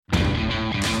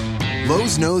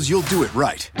Lowe's knows you'll do it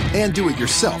right and do it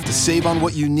yourself to save on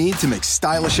what you need to make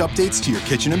stylish updates to your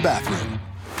kitchen and bathroom.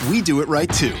 We do it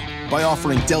right too by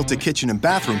offering Delta kitchen and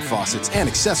bathroom faucets and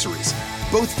accessories.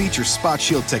 Both feature Spot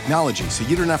Shield technology so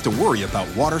you don't have to worry about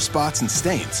water spots and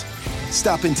stains.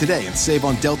 Stop in today and save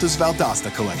on Delta's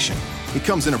Valdosta collection. It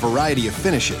comes in a variety of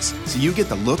finishes so you get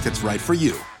the look that's right for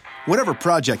you. Whatever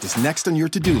project is next on your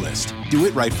to-do list, do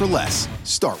it right for less.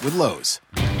 Start with Lowe's.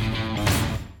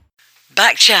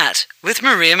 Back Chat with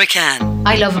Maria McCann.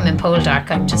 I love him in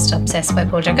Poldark. I'm just obsessed by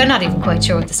Poldark. I'm not even quite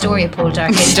sure what the story of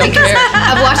Poldark is. Don't care.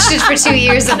 I've watched it for 2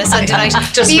 years on a Sunday night.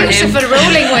 Just beautiful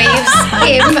rolling waves,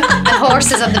 him and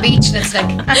horses on the beach, and it's like,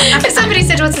 if somebody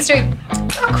said, "What's the story?"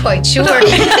 Not quite sure.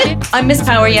 I'm Miss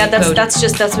Power. Yeah, that's what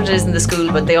it is in the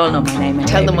school. But they all know my name. Anyway,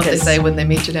 Tell them what they say when they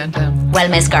meet you downtown. Well,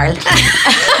 Miss Girl.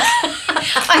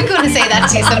 I'm going to say that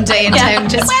to you someday in town,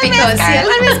 just because.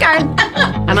 Well, Miss Girl.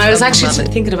 And I was actually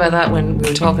thinking about that when we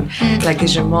were talking. Like,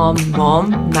 is your mom,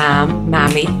 ma'am,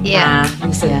 mammy? Yeah.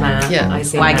 You said ma. Yeah. I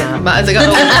say wagon. ma.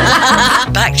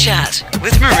 Back Chat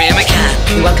with Maria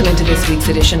McCann. Welcome into this week's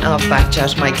edition of Back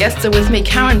Chat. My guests are with me,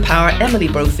 Karen Power, Emily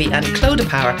Brophy and Clodagh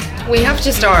Power. We have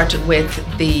to start with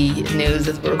the news.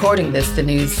 As we're recording this, the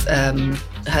news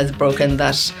has broken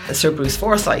that Sir Bruce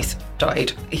Forsyth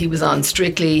died. He was on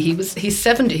Strictly. He's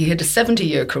 70. He had a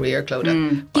 70-year career,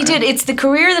 Clodagh. He did. It's the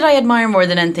career that I admire more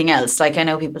than anything else. Like, I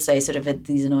know people say sort of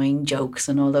these annoying jokes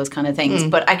and all those kind of things,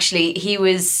 but actually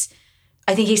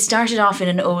I think he started off in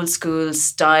an old school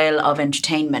style of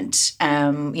entertainment.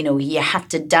 You had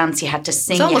to dance, you had to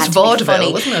sing, it's almost you had to vaudeville, be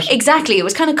funny. wasn't it? Exactly. It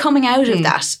was kind of coming out of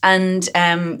that. And,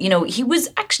 he was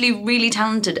actually really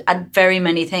talented at very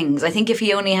many things. I think if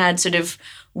he only had sort of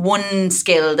one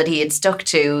skill that he had stuck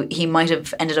to, he might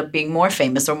have ended up being more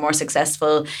famous or more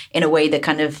successful in a way that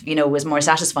kind of, was more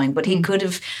satisfying. But he could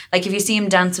have, like, if you see him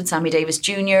dance with Sammy Davis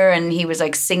Jr. and he was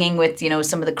like singing with,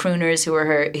 some of the crooners who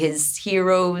were his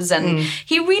heroes, and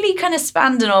he really kind of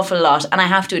spanned an awful lot. And I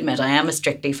have to admit, I am a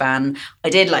Strictly fan. I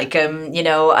did like him,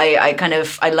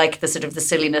 I like the sort of the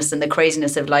silliness and the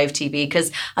craziness of live TV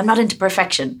because I'm not into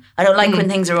perfection. I don't like when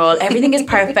things are everything is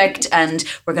perfect and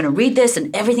we're going to read this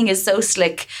and everything is so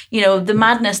slick. The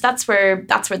madness, that's where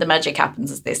the magic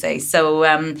happens, as they say. So,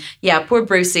 poor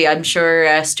Brucey, I'm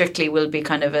sure Strictly will be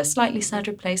kind of a slightly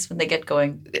sadder place when they get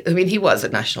going. I mean, he was a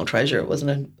national treasure,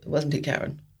 wasn't he,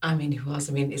 Karen? I mean, he was.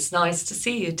 I mean, it's nice to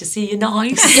see you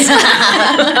nice.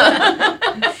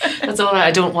 That's all right.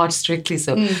 I don't watch Strictly,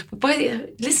 so. But by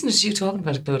listening to you talking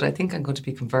about it, Claude, I think I'm going to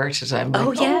be converted. I'm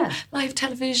like, live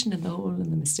television and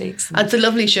the mistakes. It's a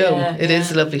lovely show. It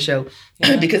is a lovely show.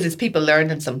 Yeah. Because it's people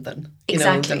learning something.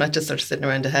 Exactly. They're not just sort of sitting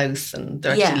around the house, and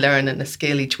they're actually learning a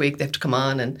skill each week. They have to come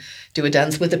on and do a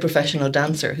dance with a professional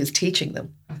dancer who's teaching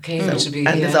them. Okay.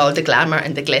 There's all the glamour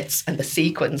and the glitz and the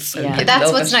sequence. Yeah. But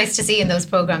that's what's nice to see in those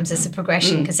programmes is the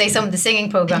progression. Because say some of the singing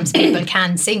programmes, people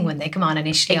can sing when they come on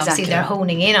initially. Exactly. Obviously they're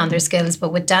honing in on their skills,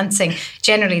 but with dancing,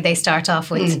 generally they start off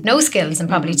with no skills and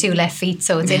probably 2 left feet.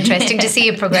 So it's interesting to see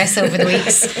it progress over the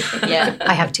weeks. Yeah.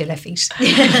 I have 2 left feet.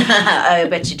 I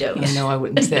bet you don't. No, I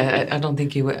wouldn't say. I don't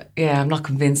think you would. Yeah, I'm not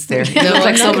convinced there. You look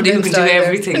like somebody who can do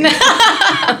everything.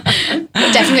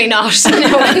 Definitely not.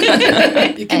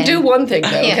 You can do one thing though,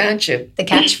 can't you? The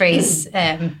catchphrase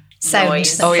sound.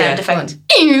 Sound effect.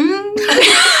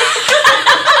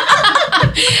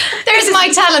 There's my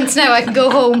talents now. I can go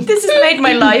home. This has made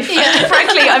my life.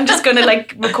 Frankly, I'm just going to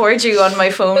record you on my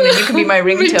phone and you can be my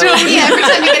ringtone. Yeah, every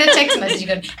time you get a text message, you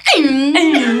go,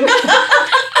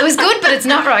 it was good, but it's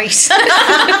not right.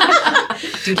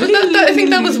 I think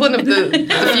that was one of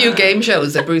the few game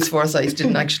shows that Bruce Forsyth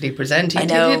didn't actually present. He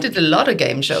did a lot of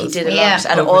game shows. He did a lot.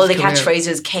 And all the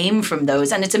catchphrases came from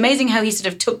those. And it's amazing how he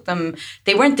sort of took them.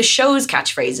 They weren't the show's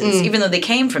catchphrases, even though they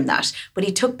came from that. But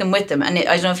he took them with him. And I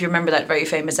don't know if you remember that very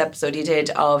famous episode he did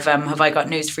of Have I Got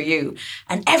News for You?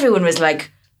 And everyone was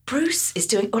like, Bruce is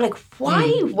doing, why?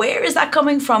 Where is that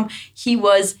coming from? He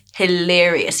was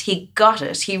hilarious. He got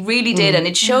it. He really did. And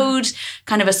it showed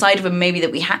kind of a side of him maybe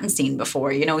that we hadn't seen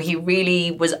before. He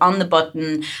really was on the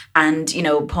button, and,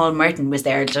 Paul Merton was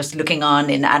there just looking on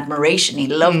in admiration. He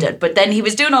loved it. But then he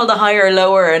was doing all the higher,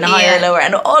 lower and higher, lower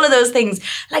and all of those things.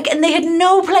 And they had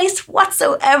no place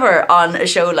whatsoever on a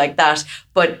show like that.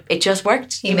 But it just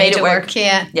worked. He made it work.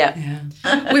 Yeah.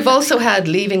 We've also had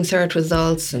Leaving Cert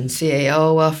results and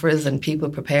CAO offers and people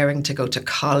preparing to go to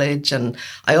college. And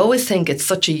I always think it's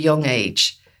such a young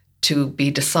age to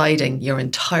be deciding your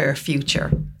entire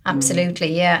future.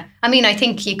 Absolutely, yeah. I mean, I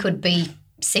think you could be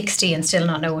 60 and still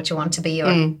not know what you want to be,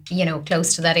 or you know,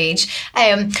 close to that age.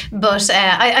 But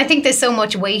I think there's so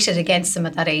much weighted against them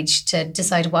at that age to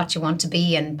decide what you want to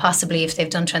be, and possibly if they've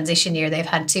done transition year, they've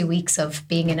had 2 weeks of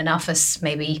being in an office,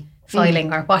 maybe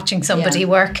filing or watching somebody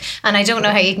work, and I don't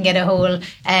know how you can get a whole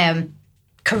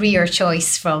career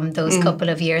choice from those couple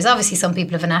of years. Obviously some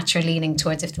people have a natural leaning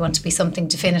towards, if they want to be something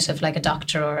definitive, like a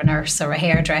doctor or a nurse or a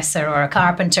hairdresser or a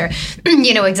carpenter,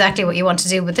 you know exactly what you want to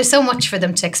do, but there's so much for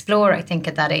them to explore, I think,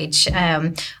 at that age.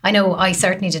 I know I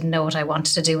certainly didn't know what I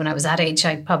wanted to do when I was that age.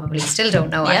 I probably still don't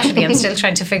know, actually. I'm still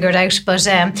trying to figure it out, but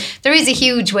there is a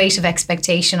huge weight of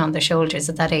expectation on their shoulders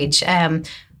at that age.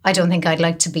 I don't think I'd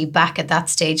like to be back at that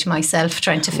stage myself,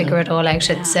 trying to figure it all out.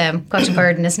 It's quite a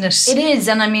burden, isn't it? It is.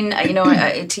 And I mean, you know,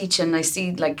 I teach and I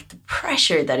see like the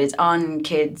pressure that is on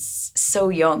kids so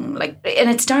young. Like, and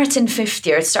it starts in fifth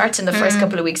year. It starts in the first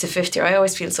couple of weeks of fifth year. I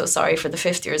always feel so sorry for the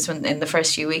fifth years in the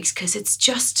first few weeks, because it's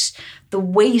just the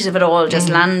weight of it all just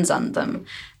lands on them.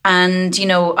 And, you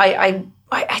know, I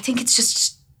think it's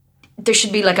just, there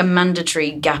should be like a mandatory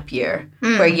gap year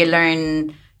where you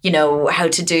learn, you know, how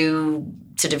to do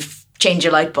sort of change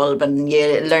your light bulb, and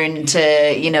you learn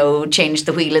to, you know, change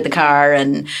the wheel of the car,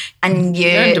 and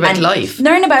you learn about life.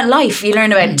 Learn about life. You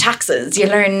learn about taxes. You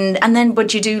learn, and then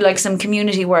but you do like some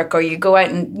community work, or you go out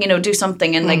and, you know, do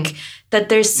something, and like that.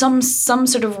 There's some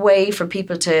sort of way for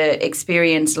people to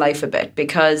experience life a bit,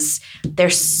 because they're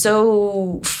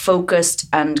so focused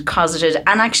and cosseted.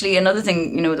 And actually, another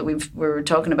thing, you know, that we were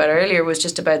talking about earlier was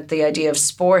just about the idea of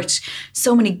sport.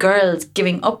 So many girls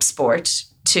giving up sport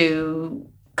to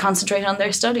concentrate on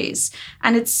their studies,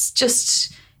 and it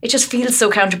just feels so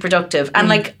counterproductive. And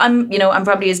like I'm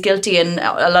probably as guilty, and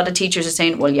a lot of teachers are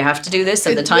saying, well, you have to do this,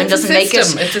 and the time doesn't make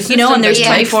it, you know, and there's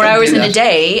 24 hours in a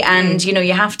day, and you know,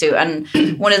 you have to. And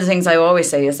one of the things I always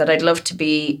say is that I'd love to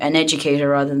be an educator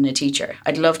rather than a teacher.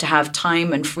 I'd love to have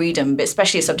time and freedom,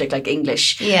 especially a subject like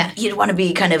English. You'd want to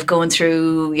be kind of going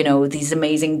through, you know, these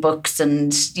amazing books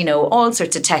and, you know, all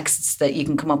sorts of texts that you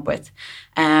can come up with.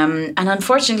 And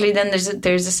unfortunately, then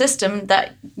there's a system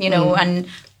that, you know, and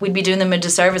we'd be doing them a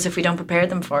disservice if we don't prepare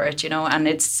them for it, you know, and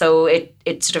it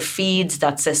sort of feeds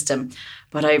that system.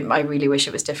 But I really wish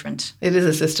it was different. It is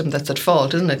a system that's at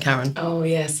fault, isn't it, Karen? Oh,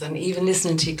 yes. And even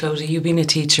listening to you, Clodagh, you being a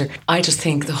teacher, I just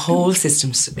think the whole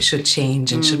system should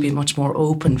change and should be much more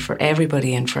open for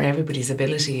everybody and for everybody's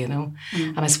ability, you know.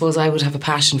 And I suppose I would have a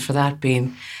passion for that,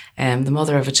 being the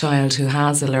mother of a child who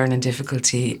has a learning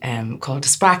difficulty called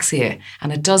dyspraxia,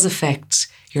 and it does affect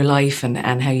your life and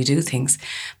how you do things.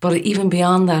 But even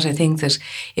beyond that, I think that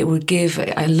it would give,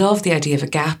 I love the idea of a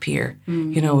gap year,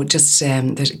 you know, just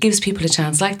that it gives people a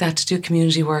chance like that to do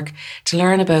community work, to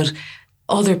learn about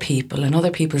other people and other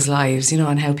people's lives, you know,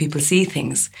 and how people see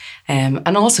things.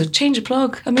 And also change a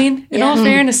plug. I mean, in all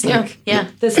fairness, like,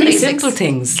 there's the simple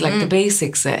things, like the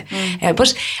basics.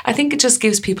 But I think it just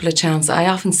gives people a chance. I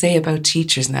often say about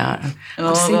teachers now,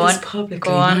 I'll say this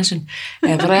publicly, imagine.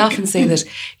 But I often say that,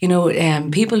 you know,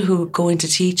 people who go into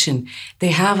teaching, they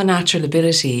have a natural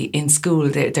ability in school.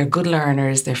 They're good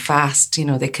learners, they're fast, you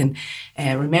know, they can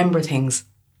remember things.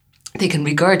 They can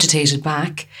regurgitate it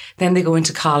back. Then they go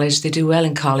into college. They do well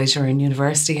in college or in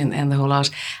university and the whole lot.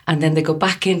 And then they go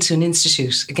back into an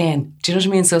institute again. Do you know what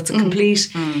I mean? So it's a complete,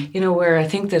 you know, where I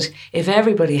think that if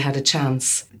everybody had a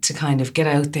chance to kind of get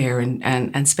out there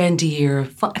and spend a year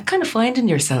kind of finding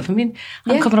yourself. I mean,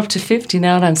 I'm coming up to 50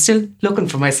 now and I'm still looking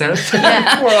for myself.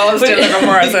 We're all still looking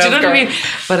for ourselves. Do you know what I mean?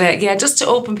 But just to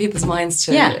open people's minds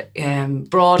to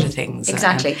broader things.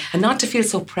 Exactly. And not to feel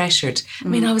so pressured. I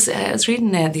mean, I was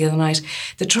reading the other night,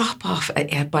 the drop off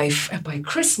by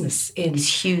Christmas in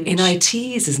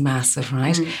ITs is massive,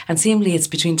 right? And seemingly it's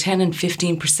between 10 and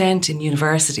 15% in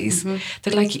universities.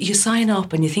 That like you sign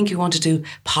up and you think you want to do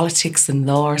politics and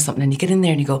law or something, and you get in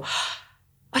there and you go,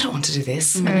 I don't want to do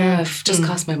this. I've just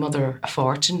cost my mother a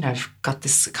fortune. I've got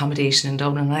this accommodation in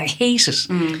Dublin and I hate it.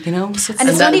 You know, so and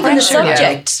it's not even the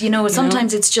subject. You know,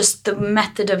 sometimes it's just the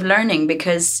method of learning,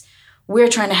 because we're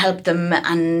trying to help them,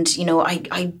 and you know,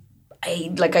 I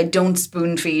don't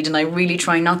spoon feed, and I really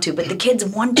try not to, but the kids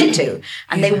want you to,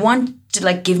 and they want to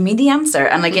like give me the answer.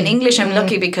 And like in English, I'm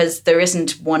lucky because there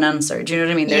isn't one answer. Do you know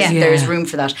what I mean? There's room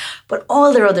for that. But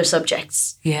all their other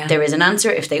subjects, there is an answer.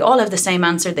 If they all have the same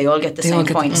answer, they all get the same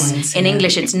points. In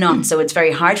English, it's not, so it's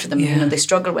very hard for them. You know, they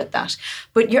struggle with that.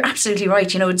 But you're absolutely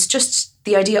right. You know, it's just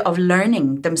the idea of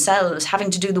learning themselves, having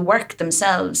to do the work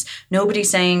themselves. Nobody's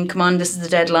saying, come on, this is the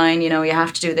deadline, you know, you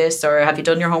have to do this, or have you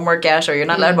done your homework yet, or you're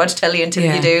not allowed to watch telly until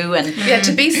you do. And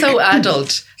to be so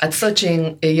adult at such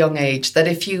a young age, that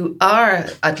if you are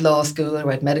at law school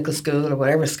or at medical school or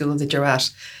whatever school that you're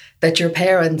at, that your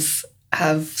parents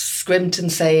have scrimped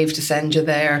and saved to send you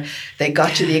there. They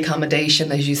got you the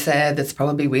accommodation, as you said, that's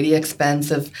probably really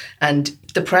expensive. And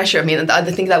the pressure, I mean, I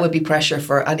think that would be pressure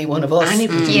for any one of us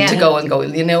to go and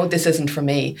go, this isn't for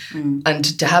me. And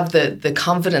to have the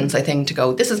confidence, I think, to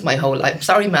go, this is my whole life.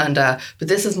 Sorry, Manda, but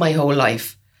this is my whole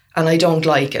life. And I don't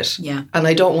like it. Yeah. And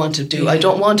I don't want to I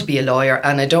don't want to be a lawyer,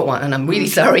 and I'm really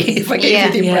sorry if I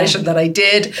gave you the impression that I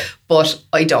did, but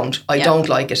I don't. I don't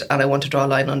like it, and I want to draw a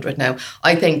line under it now.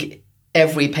 I think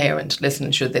every parent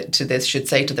listening to this should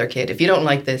say to their kid, if you don't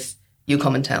like this, you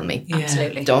come and tell me. Yeah.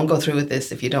 Absolutely. Don't go through with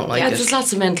this if you don't like it. There's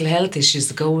lots of mental health issues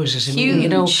that go with it. I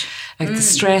mean, the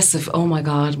stress of, oh my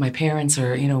God, my parents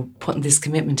are, putting this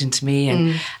commitment into me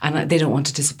and they don't want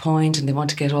to disappoint, and they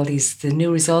want to get all the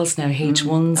new results now,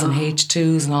 H1s and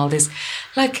H2s and all this.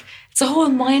 Like, it's a whole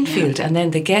minefield. And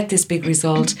then they get this big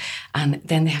result and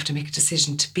then they have to make a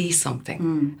decision to be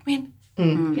something. I mean,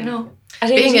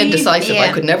 being indecisive,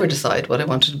 I could never decide what I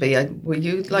wanted to be. Were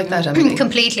you like that, Emily?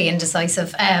 Completely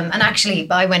indecisive. And actually,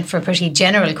 I went for a pretty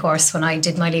general course when I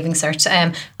did my Leaving Cert.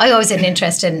 I always had an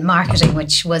interest in marketing,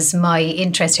 which was my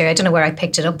interest here. I don't know where I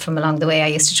picked it up from along the way. I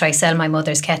used to try sell my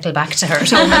mother's kettle back to her at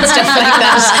home and stuff like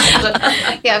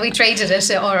that. But, we traded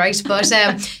it all right. But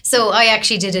so I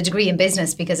actually did a degree in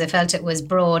business because I felt it was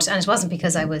broad, and it wasn't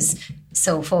because I was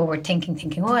so forward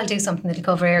thinking, I'll do something that'll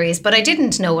cover areas. But I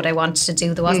didn't know what I wanted to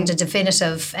do. There wasn't a definitive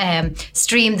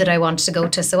stream that I wanted to go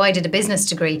to. So I did a business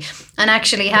degree. And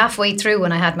actually halfway through,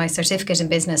 when I had my certificate in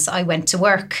business, I went to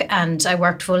work and I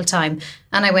worked full time.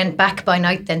 And I went back by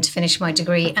night then to finish my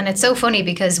degree. And it's so funny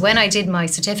because when I did my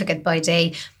certificate by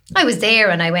day, I was there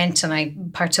and I went and I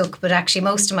partook, but actually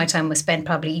most of my time was spent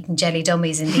probably eating jelly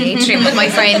dummies in the atrium with my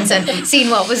friends and seeing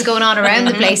what was going on around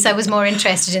the place. I was more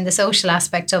interested in the social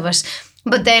aspect of it.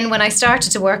 But then when I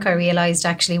started to work, I realised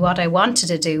actually what I wanted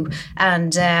to do.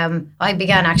 And I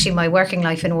began actually my working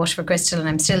life in Waterford Crystal, and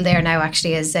I'm still there now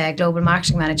actually as Global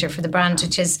Marketing Manager for the brand,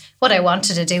 which is what I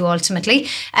wanted to do ultimately.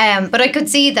 But I could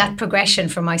see that progression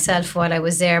for myself while I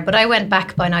was there. But I went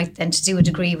back by night then to do a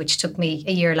degree, which took me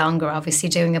a year longer, obviously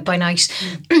doing it by night.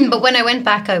 But when I went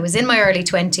back, I was in my early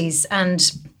 20s,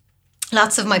 and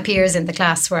lots of my peers in the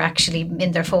class were actually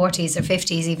in their 40s or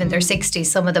 50s, even their 60s,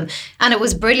 some of them. And it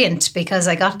was brilliant because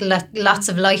I got lots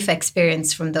of life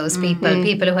experience from those people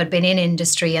who had been in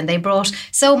industry, and they brought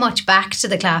so much back to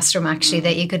the classroom actually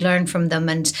that you could learn from them,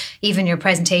 and even your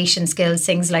presentation skills,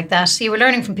 things like that. So you were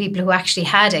learning from people who actually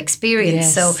had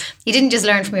experience. Yes. So you didn't just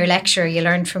learn from your lecturer, you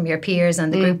learned from your peers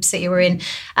and the groups that you were in.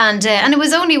 And it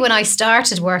was only when I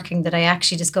started working that I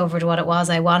actually discovered what it was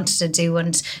I wanted to do.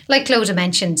 And like Clodagh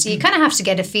mentioned, you kind of have to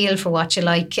get a feel for what you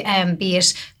like, be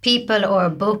it people or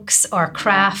books or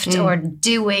craft or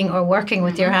doing or working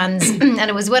with your hands. And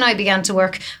it was when I began to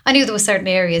work, I knew there were certain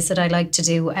areas that I like to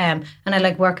do, and I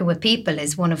like working with people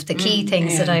is one of the key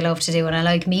things that I love to do, and I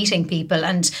like meeting people,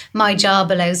 and my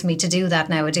job allows me to do that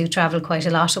now. I do travel quite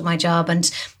a lot with my job,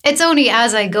 and it's only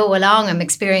as I go along I'm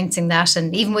experiencing that.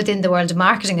 And even within the world of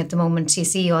marketing at the moment, you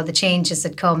see all the changes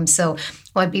that come. So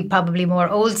I'd be probably more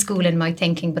old school in my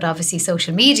thinking, but obviously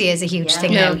social media is a huge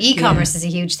thing now. E-commerce is a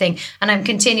huge thing, and I'm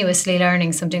continuously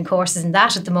learning. So I'm doing courses in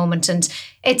that at the moment, and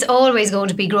it's always going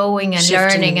to be growing and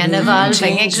learning and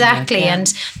evolving. Exactly.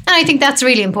 And I think that's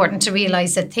really important to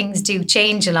realise that things do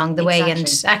change along the way. And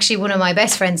actually one of my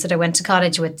best friends that I went to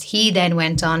college with, he then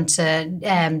went on to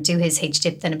do his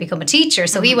HDip then and become a teacher.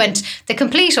 So he went the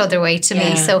complete other way to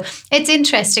me. So it's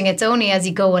interesting. It's only as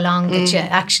you go along that you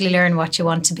actually learn what you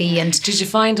want to be. And did you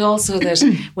find also that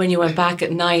when you went back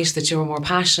at night that you were more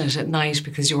passionate at night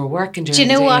because you were working during the day?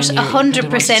 Do you know what?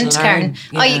 100%, Karen.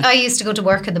 I used to go to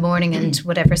work in the morning and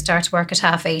whatever, start work at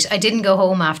 8:30. I didn't go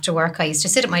home after work. I used to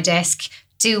sit at my desk,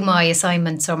 do my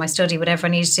assignments or my study, whatever I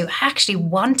needed to do. I actually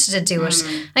wanted to do it.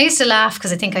 I used to laugh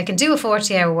because I think I can do a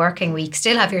 40-hour working week,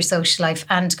 still have your social life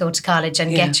and go to college and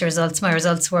get your results. My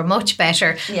results were much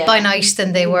better by night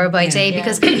than they were by day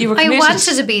because I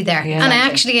wanted to be there and I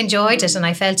actually enjoyed it and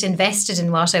I felt invested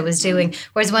in what I was doing.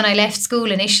 Whereas when I left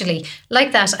school initially,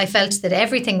 like that, I felt that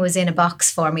everything was in a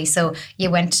box for me. So you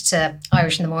went to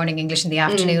Irish in the morning, English in the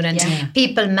afternoon, and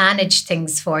people managed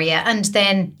things for you. And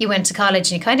then you went to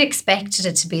college and you kind of expected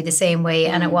it to be the same way,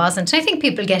 and it wasn't. And I think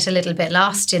people get a little bit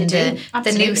lost in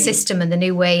the new system and the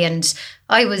new way. And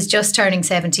I was just turning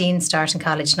 17 starting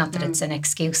college, not that it's an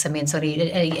excuse, I mean it's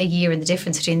only a year in the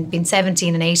difference between being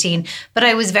 17 and 18, but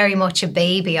I was very much a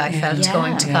baby, I felt,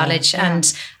 going to college,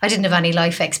 and I didn't have any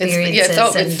life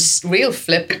experiences. It's real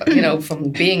flip, from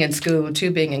being in school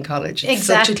to being in college. It's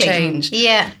such a change.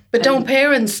 Yeah. But don't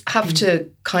parents have to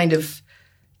kind of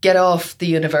get off the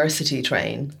university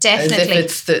train. Definitely. As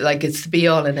if it's the be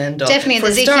all and end all. Definitely, For a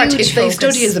there's a start, huge if they focus.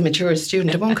 study as a mature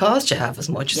student, it won't cost you half as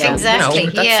much. So, Exactly,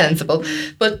 that's yeah. sensible.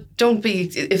 But don't be,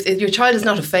 if your child is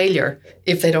not a failure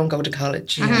if they don't go to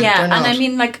college. You know, Yeah, they're not. and I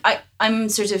mean, like, I'm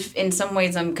sort of, in some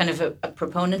ways, I'm kind of a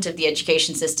proponent of the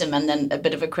education system and then a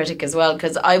bit of a critic as well,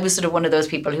 because I was sort of one of those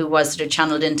people who was sort of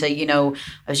channeled into, you know,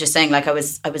 I was just saying, like, I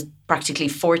was practically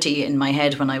 40 in my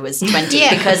head when I was 20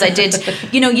 Yeah. because I did,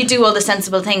 you know, you do all the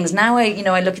sensible things. Now I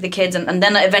look at the kids and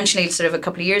then eventually, sort of a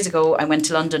couple of years ago, I went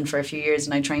to London for a few years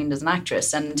and I trained as an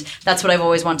actress, and that's what I've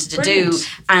always wanted to do.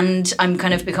 And I'm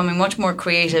kind of becoming much more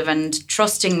creative and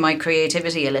trusting my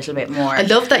creativity a little bit more. I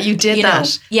love that you did You know,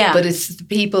 that. yeah. But it's the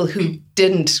people who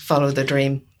didn't follow their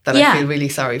dream that I feel really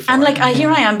sorry for. And like, here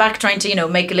I am back trying to, you know,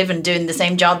 make a living doing the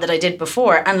same job that I did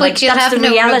before. And like, But you'll that's have the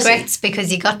no reality. regrets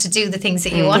because you got to do the things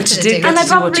that you wanted to do. And I to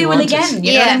do what probably you will wanted. again.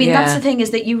 You know what I mean? Yeah. That's the thing,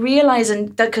 is that you realise,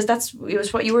 and that, because it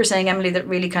was what you were saying, Emily, that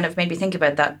really kind of made me think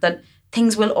about that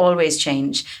things will always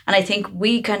change. And I think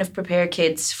we kind of prepare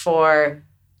kids for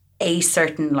a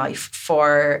certain life,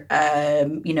 for,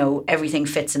 you know, everything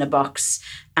fits in a box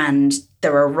and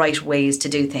there are right ways to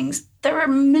do things. There are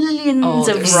millions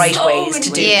of there's right so ways many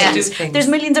to do ways to things. do things. There's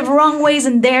millions of wrong ways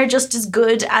and they're just as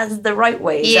good as the right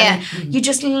ways. Yeah. And you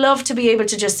just love to be able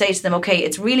to just say to them, okay,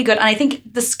 it's really good. And I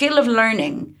think the skill of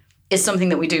learning is something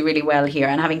that we do really well here.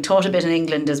 And having taught a bit in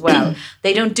England as well,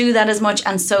 they don't do that as much.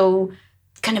 And so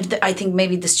kind of, I think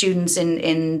maybe the students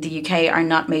in the UK are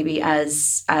not maybe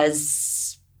as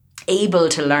able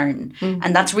to learn.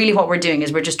 And that's really what we're doing,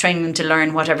 is we're just training them to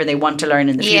learn whatever they want to learn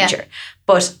in the Yeah. future.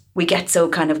 But we get so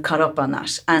kind of caught up on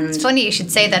that. And It's funny you should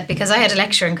say that, because I had a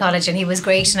lecturer in college and he was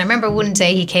great. And I remember one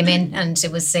day he came in and it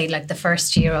was, say, like the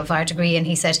first year of our degree, and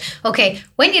he said, okay,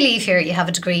 when you leave here, you have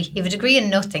a degree. You have a degree in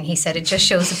nothing. He said, it just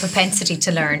shows a propensity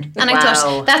to learn. And I Wow.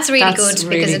 thought, that's really good, because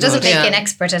really it doesn't good. make you an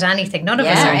expert at anything. None of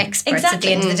us Yeah. are experts at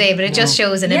the end of the day, but it just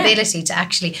shows an ability to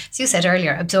actually, as you said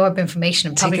earlier, absorb information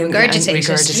and probably Take it and regurgitate it.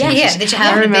 regurgitate Yeah, that you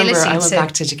have I an remember ability I went to.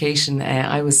 back to education.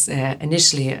 I was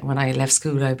initially, when I left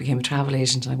school, I became a travel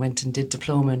agent. I went and did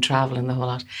diploma in travel and the whole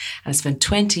lot. And I spent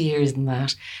 20 years in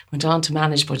that. Went on to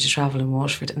manage budget travel in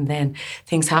Waterford. And then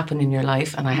things happen in your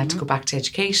life and I had to go back to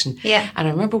education. Yeah. And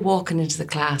I remember walking into the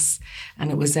class, and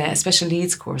it was a special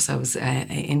needs course I was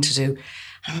in to do.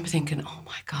 I remember thinking, oh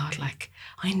my God, like,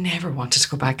 I never wanted to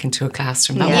go back into a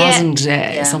classroom. That Yeah.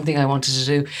 wasn't something I wanted to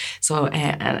do. So,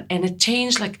 and it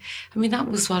changed, like, I mean, that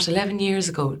was 11 years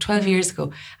ago, 12 years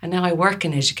ago. And now I work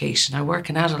in education. I work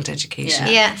in adult education.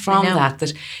 Yeah, From I know.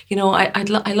 that, you know,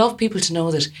 I love people to know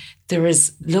that there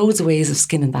is loads of ways of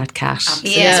skinning that cat,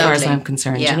 as far as I'm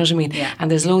concerned. Do you know what I mean? Yeah.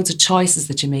 And there's loads of choices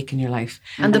that you make in your life.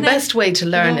 And the best way to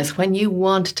learn is when you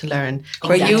want to learn,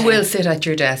 where you will sit at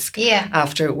your desk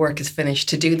after work is finished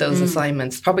to do those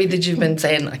assignments. Probably that you've been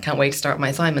saying, I can't wait to start my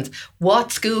assignments.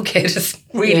 What school kid is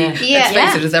really, let's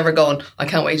face it, is ever going, I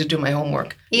can't wait to do my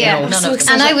homework. Yeah, You know? none of them.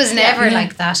 and I was never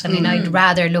like that. I mean, I'd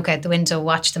rather look out the window,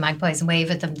 watch the magpies and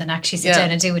wave at them than actually sit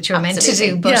down and do what you were meant to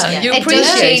do. But you it does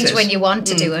appreciate change it. when you want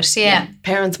to do it. Yeah.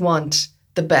 Parents want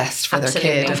the best for Absolutely.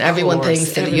 their kid, and Of everyone course.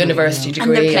 thinks that a Everybody university knows.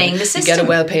 degree And they're playing the you get a system.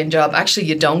 well-paying job. Actually,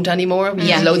 you don't anymore.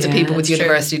 There's loads of people with that's true.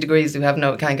 university degrees who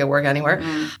can't get work anywhere.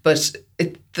 But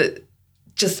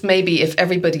just maybe if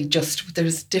everybody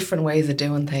there's different ways of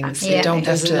doing things. Yeah. You don't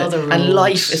have There's to. another And road.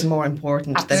 life is more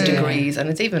important than degrees, and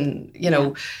it's even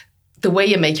the way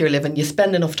you make your living, you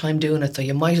spend enough time doing it, so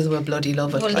you might as well bloody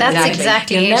love it. Well, that's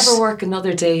exactly You'll it. never work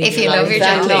another day If in you your love life. your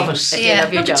job. I love it. If you Yeah.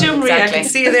 love your job. Jim Marie, I Exactly. can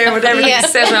see you there with everything Yeah.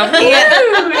 set up.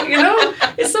 You know,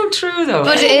 it's so true though.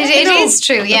 But it You know, is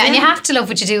true, yeah. And you have to love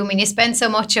what you do. I mean, you spend so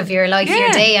much of your life,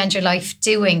 your day and your life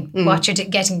doing what you're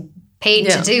getting paid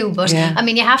to do. But I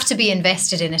mean, you have to be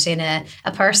invested in it in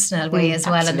a personal way as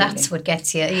well. And that's what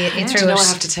gets you Do through you know, I it.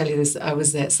 have to tell you this. I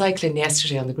was cycling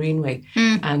yesterday on the Greenway,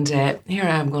 and here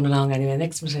I am going along anyway.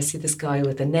 Next minute I see this guy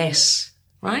with a net.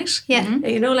 Right? Yeah.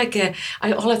 You know, like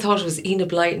all I thought was Enid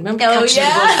Blyton. Remember Oh, catching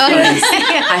yeah. the butterflies?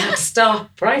 I had to stop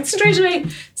right straight away.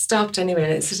 Stopped anyway.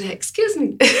 And I said, "Excuse me."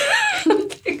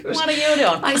 What are you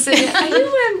doing? I said,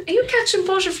 "Are you catching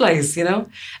butterflies?" You know?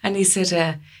 And he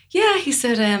said, "Yeah." He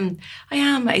said, "I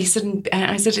am." He said,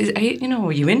 "I said, are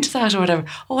you into that or whatever?"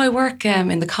 "Oh, I work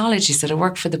in the college." He said, "I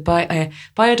work for the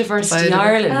Biodiversity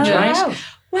Ireland, right?" wow.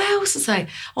 "Wow," says I.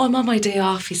 "Oh, I'm on my day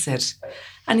off," he said.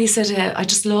 And he said, "I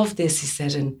just love this," he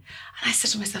said. And I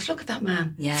said to myself, look at that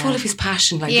man, full of his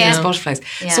passion, like these butterflies.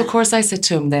 Yeah. So, of course, I said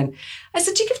to him then, I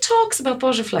said, "Do you give talks about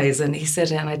butterflies?" And he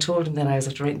said, and I told him then I was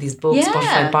after writing these books, Yeah.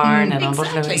 Butterfly Barn and on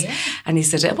Exactly, butterflies. yeah. And he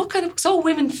said, "What kind of books?" "Oh,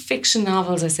 women fiction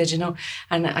novels." I said,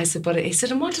 And I said, but he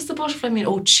said, "And what does the butterfly mean?"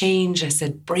 "Oh, change." I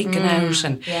said, "Breaking out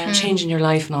and changing your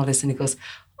life and all this." And he goes,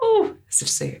 oh, as if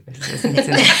to say,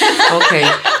 okay,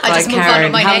 right, just move on Karen,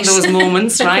 with my have net. those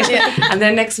moments, right? And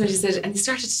then next minute he said, and he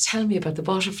started to tell me about the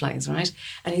butterflies, right?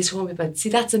 And he told me about, see,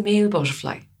 that's a male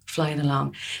butterfly flying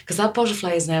along, because that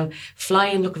butterfly is now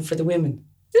flying looking for the women.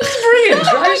 This is brilliant,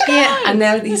 right? Yeah. And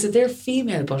now he said they're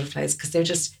female butterflies because they're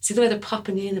just, see the way they're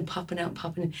popping in and popping out and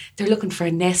popping in. They're looking for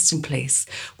a nesting place.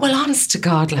 Well, honest to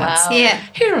God, lads. Wow. Yeah.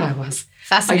 Here I was.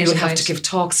 Fascinating. I would have by to it. give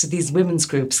talks to these women's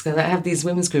groups, because I have these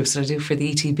women's groups that I do for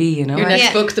the ETB, you know. Your next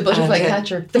Yeah. book, The Butterfly And,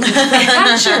 Catcher. The Butterfly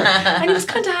Catcher. And he was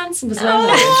kind of handsome as well.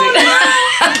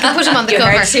 I'll put him on the You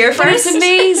cover. heard it here But it's first.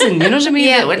 amazing, you know what I mean?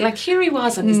 Yeah. Like here he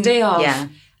was on his day off. Yeah.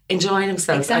 Enjoying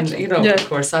himself, Exactly. and you know, Yeah. of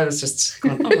course, I was just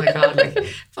going, "Oh my God, like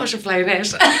butterfly net."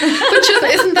 But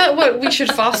isn't that what we should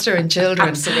foster in children?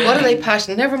 Absolutely. What are they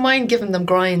passionate? Never mind giving them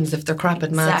grinds if they're crap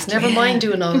at maths. Exactly. Never mind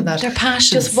doing all of that. They're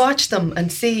passions. Just watch them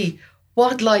and see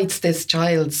what lights this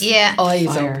child's Yeah. eyes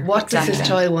Fire. up. What does this Exactly.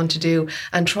 child want to do?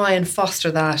 And try and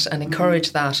foster that and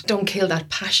encourage that. Don't kill that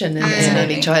passion in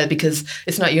any child, because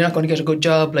you're not going to get a good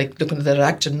job like looking at that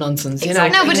acting nonsense. You know?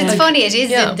 No, but it's funny. It is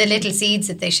Yeah. the little seeds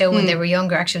that they show when they were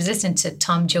younger. Actually, I was listening to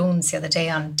Tom Jones the other day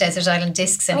on Desert Island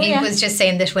Discs, and he was just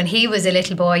saying that when he was a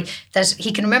little boy, that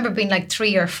he can remember being like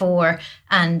 3 or 4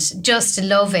 and just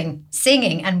loving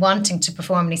singing and wanting to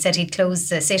perform. And he said he'd close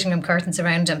the sitting room curtains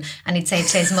around him, and he'd say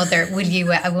to his mother, "Will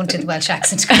you?" I won't do the Welsh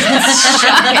accent.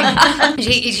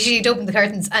 She'd open the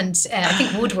curtains, and I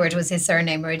think Woodward was his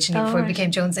surname originally before he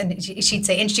became Jones, and she'd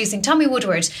say, "Introducing Tommy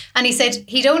Woodward," and he said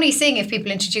he'd only sing if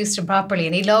people introduced him properly,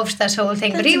 and he loved that whole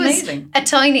thing. But he amazing. was a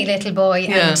tiny little boy,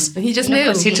 Yeah. and He just look knew.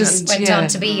 what He just- went yeah. on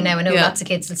to be. Now I know Yeah. lots of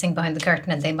kids will sing behind the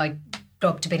curtain, and they might grow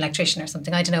up to be an electrician or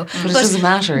something. I don't know, But it doesn't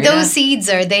matter, Those yeah. seeds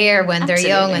are there when they're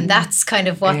young, Absolutely. and that's kind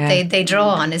of what Yeah. they draw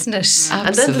on, isn't it? And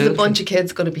then there's a Absolutely. bunch of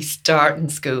kids going to be starting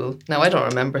school. Now, I don't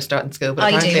remember starting school, but I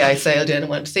apparently do. I sailed in and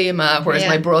went to see him, whereas Yeah.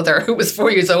 my brother, who was 4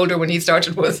 years older when he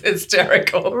started, was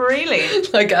hysterical. Really?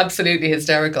 Like, absolutely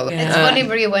hysterical. It's funny,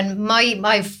 Maria, when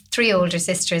my 3 older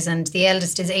sisters, and the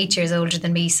eldest is 8 years older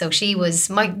than me, so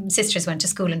my sisters went to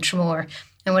school in Tramore.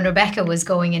 And when Rebecca was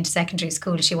going into secondary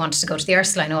school, she wanted to go to the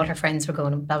Ursuline. All her friends were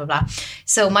going, and blah, blah, blah.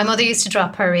 So my mother used to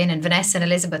drop her in, and Vanessa and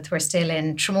Elizabeth were still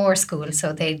in Tramore school.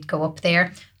 So they'd go up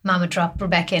there. Mum would drop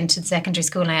Rebecca into the secondary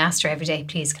school, and I asked her every day,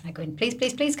 "Please, can I go in? Please,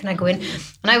 please, please, can I go in?"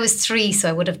 And I was 3, so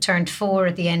I would have turned 4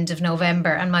 at the end of November.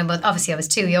 And my mother, obviously I was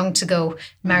too young to go.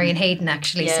 Marion Hayden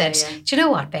actually said, "Do you know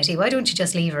what, Betty, why don't you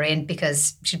just leave her in?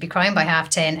 Because she'd be crying by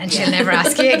 10:30 and she'll never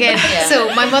ask you again."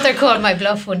 So my mother called my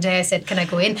bluff one day. I said, "Can I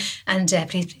go in? And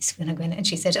please, can I go in?" And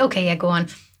she said, "Okay, yeah, go on."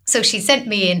 So she sent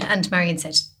me in, and Marion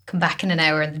said, "Come back in an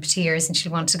hour," and the tears, and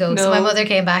she'll want to go. So my mother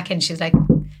came back, and she was like,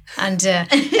 and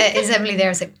is Emily there? I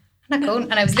was like, "I'm not going."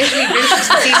 And I was literally rooted to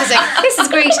the seat. I was like, "This is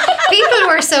great." People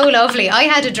were so lovely. I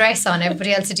had a dress on.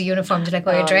 Everybody else had a uniform. They're like,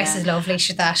 "Oh, your dress is lovely."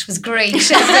 Sure, that was great. I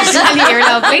was like, "You're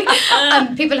lovely."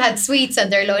 And people had sweets on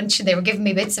their lunch, and they were giving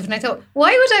me bits of it. And I thought,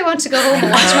 why would I want to go home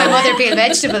and watch my mother peel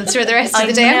vegetables for the rest of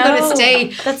the day? I'm going to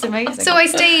stay. That's amazing. So I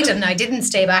stayed, and I didn't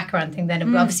stay back or anything then.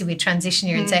 Obviously, we'd transition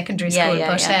year in secondary Yeah, school.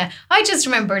 yeah, but yeah. I just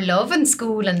remember loving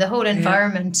school and the whole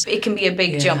environment. It can be a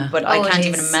big jump, but Oh, I it can't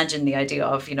even is. imagine the idea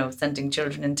of, sending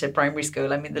children into primary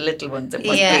school. I mean, the little ones,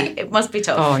 Yeah. it must be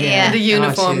tough. Oh, yeah. Yeah. The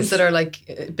uniforms jeez. that are like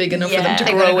big enough for Yeah. them to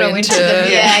They're gonna grow into.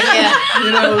 them. Yeah.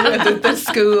 You know, the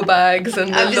school bags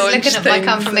and I the was lunch looking at my things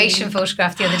confirmation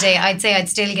photograph the other day. I'd say I'd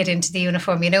still get into the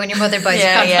uniform. You know, when your mother buys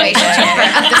Yeah, a yeah, confirmation yeah, jumper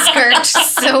and the skirt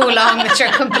so long that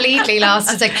you're completely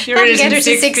lost. It's like, You're that'll in get her to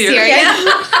 60 6th year. year.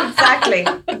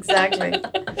 Yeah. Exactly.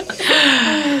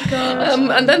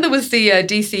 And then there was the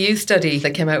DCU study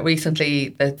that came out recently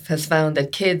that has found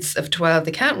that kids of 12,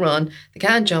 they can't run, they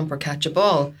can't jump or catch a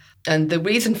ball. And the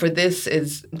reason for this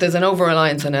is there's an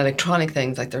over-reliance on electronic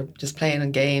things, like they're just playing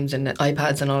on games and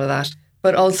iPads and all of that.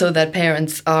 But also that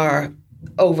parents are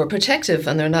overprotective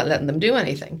and they're not letting them do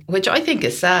anything, which I think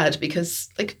is sad because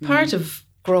like part of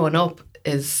growing up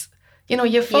is,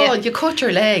 you fall, you cut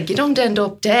your leg, you don't end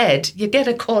up dead. You get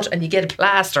a cut and you get a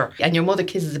plaster and your mother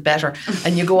kisses it better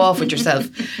and you go off with yourself.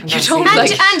 You don't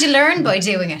And you learn by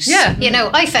doing it. Yeah.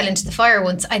 I fell into the fire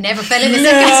once. I never fell in a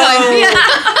second time. Yeah.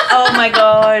 Oh my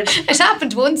God. It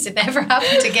happened once. It never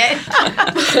happened again.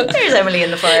 There's Emily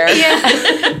in the fire. Yeah.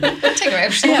 Take her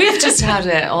out. Yeah. We've just had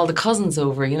all the cousins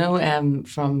over,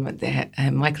 from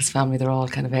Michael's family. They're all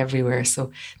kind of everywhere.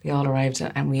 So they all arrived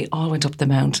and we all went up the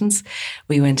mountains.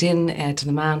 We went in to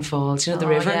the Man Falls, you know, the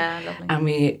river. Yeah, lovely. And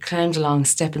we climbed along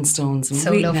stepping stones. And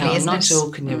So we, lovely, now, I'm isn't not it?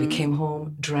 joking you. We came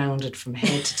home drowned from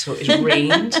head to toe. It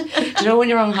rained. Do you know when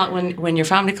you're on when your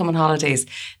family come on holidays,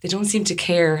 they don't seem to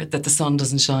care that the sun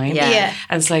doesn't shine. Yeah.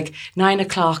 And it's like 9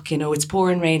 o'clock, you know, it's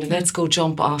pouring rain and let's go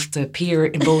jump off the pier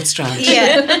in Boatstrand.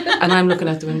 Yeah. And I'm looking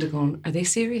out the window going, are they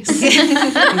serious? You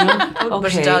know?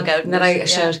 Put a dog out And then I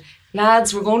shout,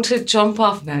 lads, we're going to jump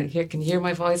off. Now, here, can you hear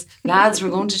my voice? Lads, we're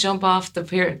going to jump off the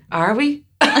pier. Are we?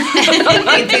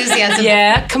 Enthusiasm.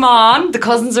 Yeah, come on. The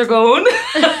cousins are going.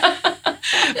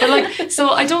 But like, so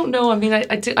I don't know. I mean,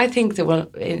 I think that, well,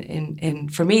 in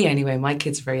for me anyway, my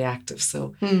kids are very active.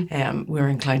 So we're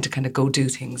inclined to kind of go do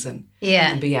things and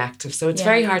be active. So it's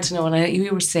very hard to know. And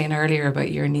you were saying earlier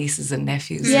about your nieces and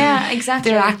nephews. Yeah,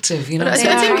 exactly. They're active, you know. I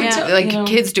think you know,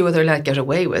 kids do what they're let get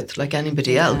away with, like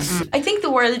anybody else. I think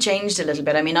the world changed a little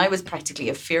bit. I mean, I was practically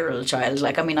a feral child.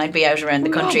 Like, I mean, I'd be out around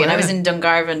the country and I was in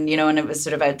Dungarvan, you know, and it was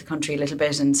sort of out the country a little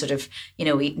bit and sort of, you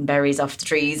know, eating berries off the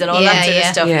trees and all that sort of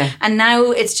stuff. Yeah. And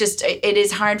now it's just, it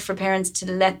is hard for parents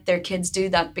to let their kids do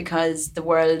that because the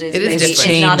world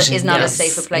is not a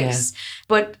safer place. Yes.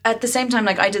 But at the same time,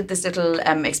 like I did this little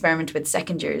experiment with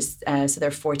second years, so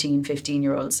they're 14,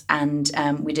 15-year-olds, and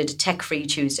we did a tech-free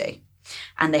Tuesday.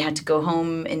 And they had to go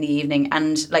home in the evening,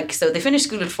 and like so they finished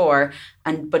school at 4,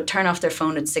 but turn off their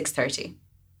phone at 6:30.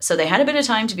 So they had a bit of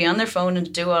time to be on their phone and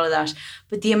to do all of that.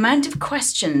 But the amount of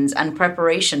questions and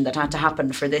preparation that had to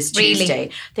happen for this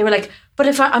Tuesday, they were like, but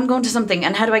if I'm going to something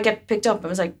and how do I get picked up? I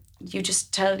was like, you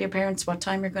just tell your parents what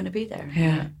time you're going to be there.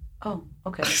 Yeah. Oh,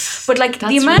 okay. But like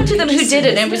the amount of them who did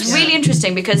it, and it was really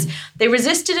interesting because they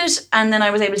resisted it, and then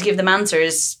I was able to give them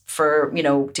answers for, you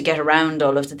know, to get around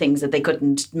all of the things that they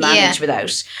couldn't manage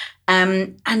without.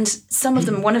 And some of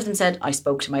them, one of them said, I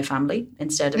spoke to my family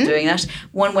instead of doing that.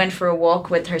 One went for a walk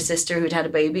with her sister who'd had a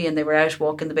baby and they were out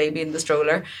walking the baby in the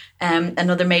stroller.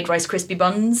 Another made Rice Krispie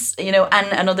buns, you know, and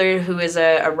another who is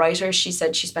a writer, she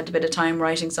said she spent a bit of time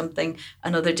writing something.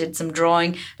 Another did some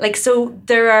drawing. Like, so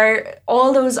there are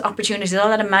all those opportunities, all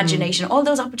that imagination, all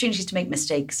those opportunities to make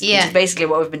mistakes, which is basically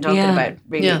what we've been talking about,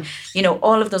 really. Yeah. You know,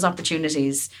 all of those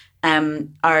opportunities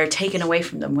are taken away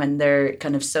from them when they're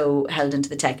kind of so held into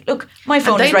the tech. Look, my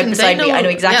phone is right beside me. I know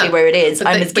exactly where it is.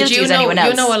 I'm as guilty as anyone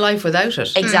else. You know a life without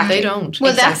it. Exactly. They don't.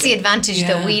 Well, that's the advantage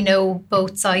that we know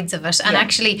both sides of it. And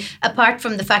actually, apart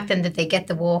from the fact then that they get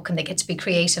the walk and they get to be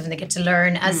creative and they get to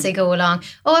learn as they go along,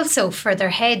 also for their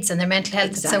heads and their mental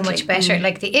health, it's so much better.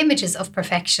 Like the images of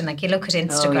perfection, like you look at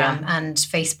Instagram and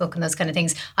Facebook and those kind of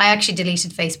things. I actually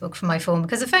deleted Facebook from my phone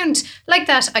because I found like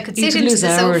that I could sit into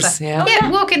the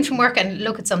sofa, walk in from work and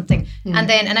look at something, and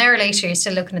then an hour later you're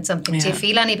still looking at something. Do you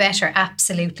feel any better?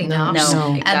 Absolutely not. No,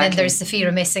 exactly. And then there's the fear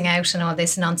of missing out and all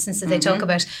this nonsense that they talk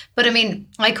about. But I mean,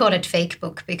 I call it fake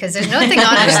book because there's nothing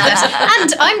on it that,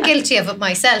 and I'm guilty of it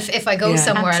myself. If I go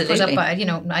somewhere and put up, you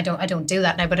know, I don't do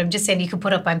that now, but I'm just saying you can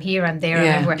put up I'm here, I'm there,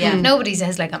 I'm everywhere. Nobody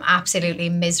says like I'm absolutely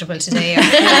miserable today. Or,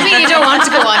 I mean, you don't want to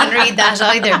go on and read that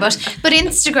either. But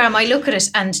Instagram, I look at it,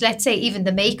 and let's say even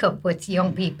the makeup with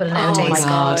young people nowadays. Oh my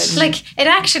God. Like it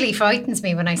actually frightens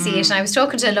me when I see it. And I was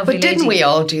talking to a lovely lady. But didn't we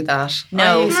all do that?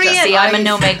 No. See, I'm a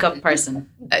no makeup person.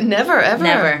 Never, ever.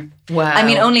 Never. Wow. I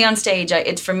mean, only on stage.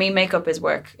 It's for me, makeup is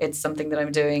work. It's something that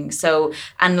I'm doing. So,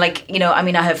 and like, you know, I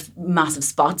mean, I have massive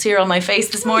spots here on my face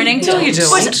this morning. No, you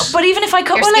don't. But even if I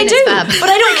cut, Your well, I skin is do. fab. But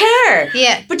I don't care.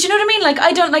 Yeah. But you know what I mean? Like,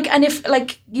 I don't like, and if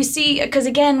like you see, because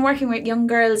again, working with young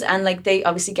girls and like they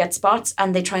obviously get spots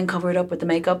and they try and cover it up with the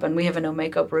makeup, and we have a no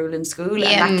makeup rule in school, and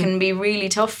that can be really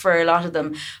tough for a lot of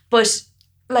them. But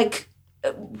like,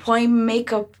 why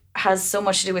makeup has so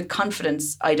much to do with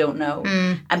confidence, I don't know.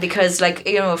 And because like,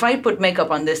 you know, if I put makeup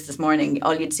on this morning,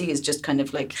 all you'd see is just kind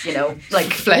of like, you know,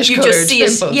 like flesh you colored just see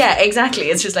pimples. it. Yeah, exactly.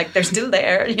 It's just like they're still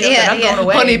there, you know, they're not going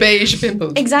away. Honey beige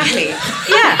pimples. Exactly.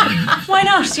 Yeah. Why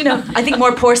not? You know, I think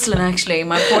more porcelain actually.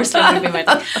 My porcelain would be my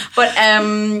thing. But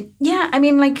yeah, I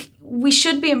mean, like, we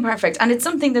should be imperfect, and it's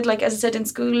something that, like, as I said, in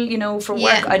school, you know, for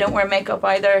work, I don't wear makeup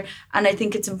either, and I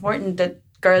think it's important that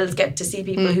girls get to see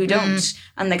people who don't,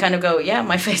 and they kind of go, yeah,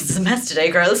 my face is a mess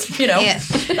today, girls, you know.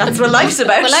 That's what life's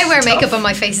about. Well, I wear makeup and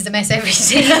my face is a mess every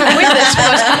day even with it.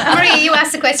 But Maria, you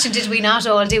asked the question, did we not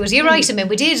all do it? You're right. I mean,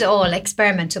 we did all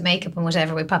experiment with makeup and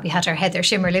whatever. We probably had our Heather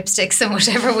Shimmer lipsticks and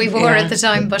whatever we wore at the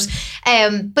time, but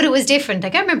it was different.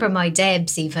 Like, I remember my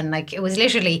Debs even, like, it was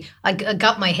literally, I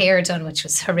got my hair done, which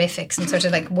was horrific, some sort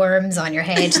of like worms on your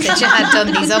head that you had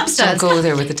done these up styles. Don't go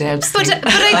there with the Debs But thing.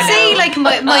 I'd say like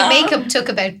my makeup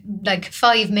took about like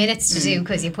 5 minutes to do,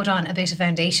 because you put on a bit of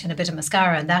foundation, a bit of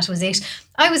mascara, and that was it.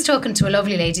 I was talking to a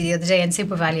lovely lady the other day in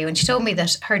SuperValu, and she told me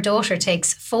that her daughter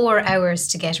takes 4 hours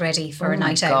to get ready for a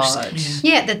night out.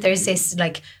 Yeah, that there's this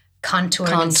like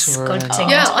contouring and sculpting.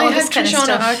 Yeah, and I all had this kind of Trishana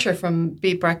stuff. Archer from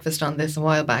Beat Breakfast on this a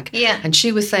while back. Yeah. And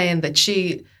she was saying that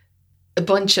a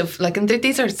bunch of, like, and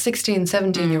these are 16,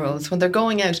 17-year-olds, when they're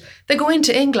going out, they go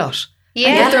into Inglot. Yeah.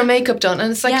 And get their makeup done.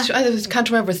 And it's like, Yeah. I can't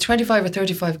remember, it's 25 or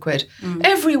 35 quid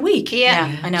every week.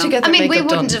 Yeah. I know. To get I their mean, we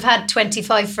makeup wouldn't done. have had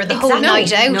 25 for the whole Exactly.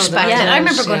 night out No, back then. I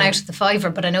remember yeah. going out at the Fiver,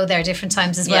 but I know there are different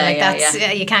times as well. Yeah, Like yeah, that's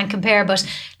yeah. you can't compare. But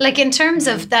like in terms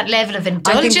of that level of I think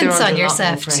they're indulgence under on a lot more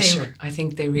yourself too. pressure. I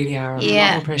think they really are under a Yeah.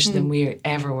 lot more pressure than we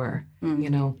ever were.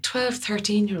 You know, 12,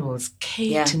 13-year-olds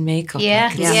caked Yeah. in makeup. Yeah,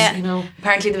 like it's, yeah. You know,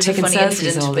 Apparently there was a taking funny selfies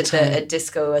incident all the with time. a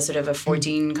disco, a sort of a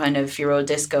 14 kind of year old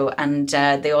disco, and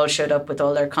they all showed up with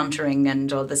all their contouring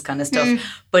and all this kind of stuff.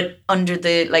 But under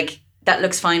the, like, that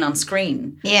looks fine on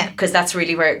screen. Yeah. Because that's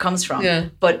really where it comes from. Yeah.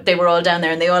 But they were all down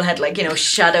there and they all had, like, you know,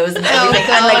 shadows and everything.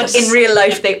 God. And, like, in real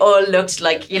life, they all looked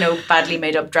like, you know, badly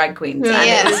made up drag queens. And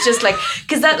Yeah. it was just like,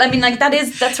 because that, I mean, like, that's where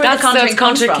That's- the contouring that's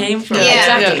comes contour from. came from. Yeah.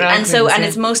 Exactly. Yeah, and drag queens, and yeah.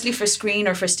 it's mostly for screen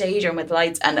or for stage or with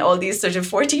lights, and all these sort of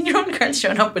 14-year-old girls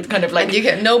showing up with kind of like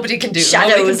And nobody can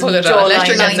shadows pull and it off. Unless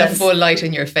you're getting jawlines. the full light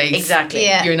in your face. Exactly.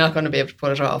 Yeah. You're not going to be able to pull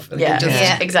it off. Like, Yeah, it just-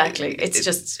 Yeah. exactly. It's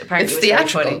just apparently It's it was very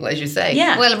funny. theatrical, as you say.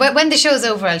 Yeah. Well, when the show's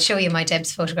over, I'll show you my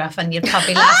Deb's photograph, and you'll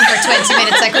probably laugh for 20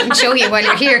 minutes. I couldn't show you while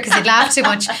you're here because you'd laugh too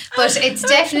much. But it's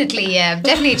definitely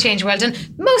a change well done.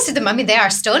 Most of them, I mean, they are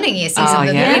stunning. You see some of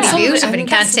them, yeah. they're Some really of beautiful, them, and you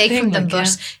can't that's the take from thing, them.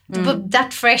 like, But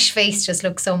that fresh face just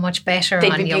looks so much better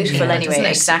They'd on be young beautiful people, anyway. doesn't it?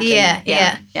 Exactly.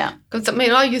 Yeah. Because I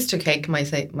mean, I used to cake my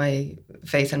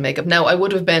face and makeup. Now I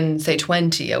would have been, say,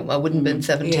 20. I wouldn't have been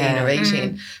 17 Yeah. or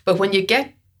 18. But when you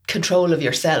get control of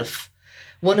yourself,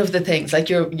 one of the things, like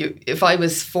if I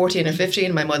was 14 or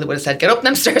 15, my mother would have said, get up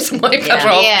them stairs and wipe that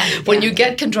off. Yeah. When you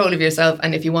get control of yourself,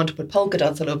 and if you want to put polka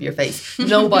dots all over your face,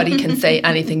 nobody can say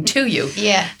anything to you.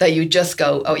 Yeah. That you just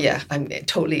go, oh yeah, I'm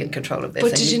totally in control of this.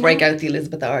 But and did you you break know- out the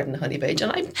Elizabeth Arden honey beige,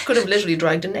 and I could have literally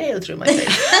dragged a nail through my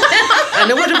face. And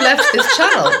it would have left this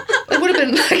channel. It would have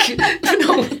been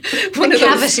like, one of those.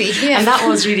 Cavity. Yeah. And that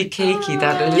was really cakey,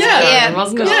 that Elizabeth Yeah. Arden,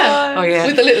 wasn't it? Yeah. Oh, yeah.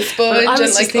 With a little sponge, But I and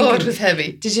was like, just thinking, it was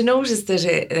heavy. Did you notice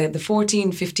that the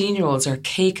 14, 15-year-olds are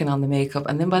caking on the makeup,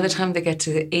 and then by the time they get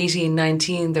to 18,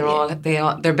 19,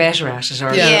 they're better at it,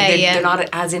 or Yeah. they're not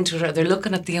as into it, or they're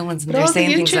looking at the young ones and But they're all the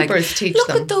saying things like, YouTubers teach look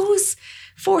them. at those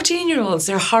 14-year-olds,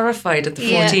 they're horrified at the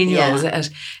Yeah. 14-year-olds.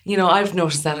 I've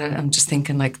noticed that, I'm just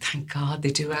thinking, like, thank God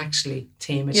they do actually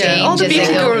tame it. Yeah, down. all the Changes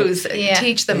beauty it up. gurus Yeah.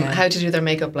 teach them how to do their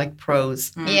makeup like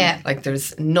pros. Yeah. Like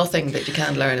there's nothing that you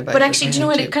can't learn about. But it actually, on do you know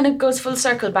what? YouTube. It kind of goes full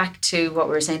circle back to what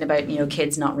we were saying about, you know,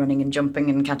 kids not running and jumping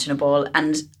and catching a ball.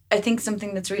 And I think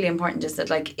something that's really important is that,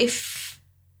 like, if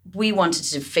we wanted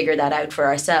to figure that out for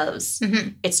ourselves,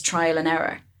 it's trial and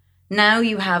error. Now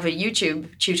you have a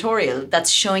YouTube tutorial that's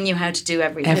showing you how to do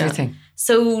everything. Everything.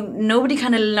 So nobody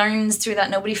kind of learns through that.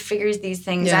 Nobody figures these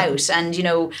things Yeah. out. And, you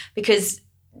know, because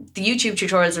the YouTube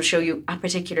tutorials will show you a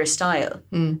particular style.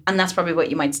 And that's probably what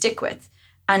you might stick with.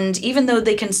 And even though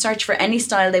they can search for any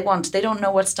style they want, they don't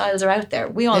know what styles are out there.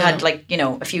 We all had, like, you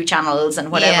know, a few channels and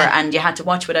whatever, Yeah. and you had to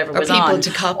watch whatever Or was people on.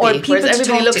 to copy, Or people whereas to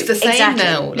everybody talk looks to. the same Exactly.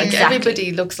 now. Like Exactly.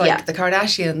 everybody looks like Yeah. the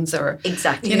Kardashians, or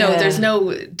Exactly. you know, Yeah. there's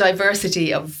no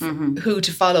diversity of who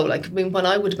to follow. Like, I mean, when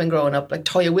I would have been growing up, like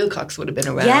Toya Wilcox would have been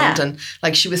around, Yeah. and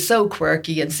like she was so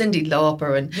quirky, and Cyndi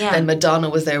Lauper, and Yeah. then Madonna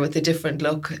was there with a different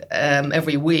look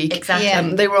every week. Exactly. Yeah.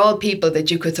 They were all people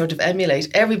that you could sort of emulate.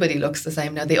 Everybody looks the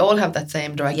same now. They all have that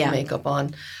same drag Yeah. makeup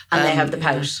on. And they have the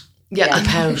pout. Yeah. A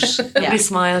pout. Nobody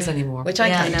smiles anymore. Which I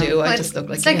Yeah, can't I know. do. I But just look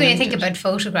like it's like when you an think idiot. about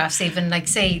photographs, even like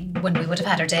say when we would have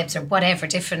had our Debs or whatever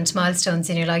different milestones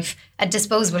in your life, a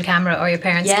disposable camera or your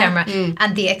parents' Yeah. camera,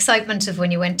 and the excitement of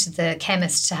when you went to the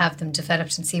chemist to have them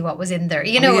developed and see what was in there,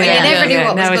 you know, and Yeah, you never yeah, knew yeah.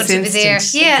 what Now was it's going to be there.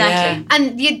 instant. Yeah, Exactly.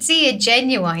 and you'd see a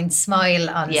genuine smile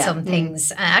on Yeah. some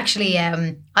things. Actually,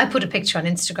 I put a picture on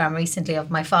Instagram recently of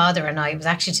my father and I. It was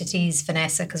actually to tease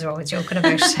Vanessa because we're always joking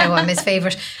about how I'm his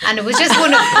favourite, and it was just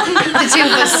one of the two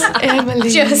of us. Emily.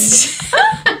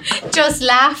 Just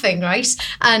laughing, right?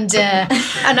 And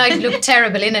I looked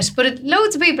terrible in it. But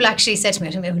loads of people actually said to me,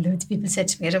 I don't mean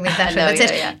that, know, but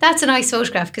said, yeah. that's a nice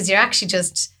photograph because you're actually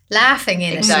just laughing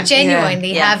in Exactly. it,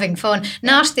 genuinely Yeah. having fun,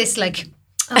 not this like.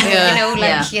 Oh, Yeah. you know, like,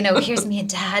 Yeah. you know, here's me and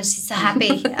dad, he's so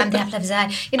happy, and the apple of his eye.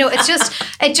 You know, it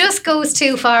just goes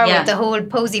too far Yeah. with the whole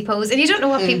posy pose, and you don't know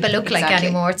what people look like exactly.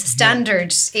 anymore. It's a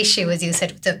standard issue, as you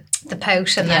said, with the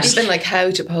pout and that. Even like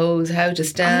how to pose, how to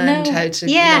stand, know. how to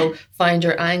Yeah. you know, find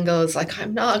your angles. Like,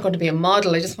 I'm not going to be a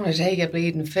model. I just want to take a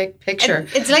bleeding picture.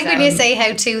 It's like when you say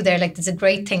how to there, like there's a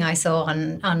great thing I saw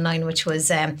online which was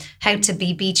how to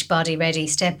be beach body ready.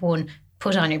 Step 1,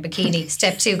 put on your bikini.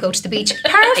 Step 2, go to the beach.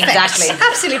 Perfect. Exactly.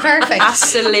 Absolutely perfect.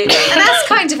 Absolutely. And that's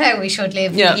kind of how we should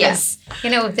live. Yeah. Yes. You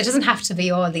know, there doesn't have to be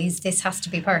all these, this has to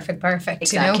be perfect.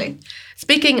 Exactly. You know?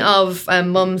 Speaking of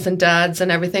mums and dads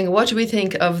and everything, what do we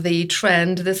think of the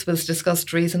trend, this was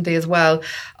discussed recently as well,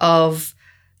 of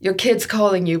your kids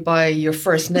calling you by your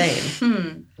first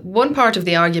name? One part of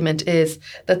the argument is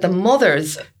that the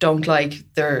mothers don't like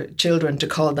their children to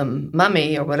call them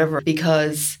mammy or whatever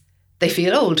because they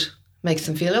feel old. Makes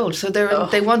them feel old. So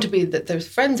they want to be that they're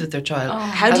friends with their child.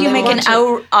 How do you make an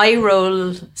eye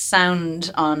roll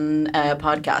sound on a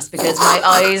podcast? Because my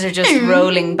eyes are just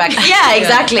rolling back. Yeah,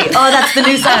 exactly. Oh, that's the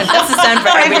new sound. That's the sound for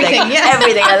everything.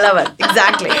 Everything. I love it.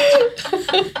 Exactly.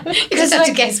 You just have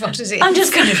to guess what it is. I'm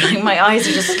just kind of like, my eyes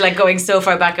are just like going so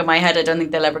far back in my head. I don't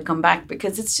think they'll ever come back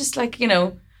because it's just like, you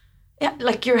know, yeah,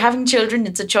 like you're having children.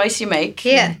 It's a choice you make.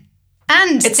 Yeah.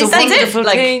 And It's a wonderful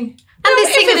thing. And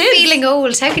this thing if of it is. feeling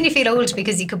old, how can you feel old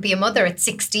because you could be a mother at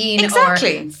 16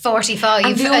 Exactly. or 45?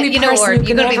 And the only you know, person or who you're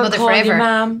can going to be a ever mother call you forever.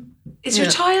 ma'am is your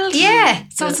child. Yeah.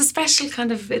 So it's a special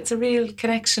kind of, it's a real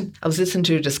connection. I was listening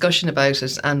to a discussion about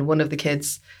it, and one of the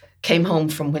kids came home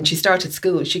from when she started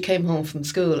school. She came home from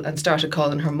school and started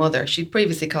calling her mother. She'd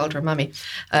previously called her mammy,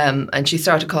 and she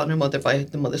started calling her mother by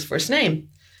the mother's first name.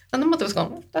 And the mother was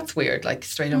going, that's weird, like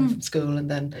straight home from school. And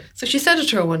then, so she said it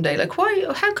to her one day, like, why,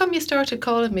 how come you started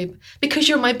calling me? Because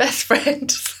you're my best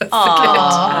friend.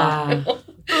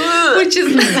 Which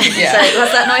is, yeah. Sorry,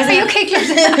 what's that noise? Are you okay,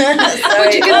 Claire?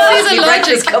 But you can see the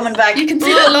logic. coming back. You can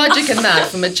see the logic in that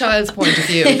from a child's point of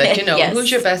view, that, you know, Yes.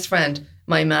 who's your best friend?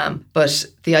 My mum. But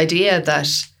the idea that,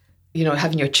 you know,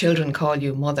 having your children call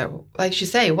you mother, like you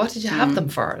say, what did you have them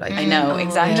for? Like, I know,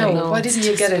 exactly. you know, why didn't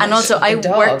you get it? And also, I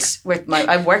work with my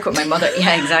mother.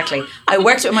 Yeah, exactly. I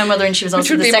worked with my mother, and she was Which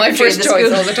also would the be my secretary of first the choice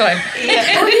school. all the time.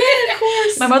 of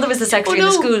course. My mother was the secretary of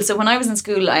the no. school, so when I was in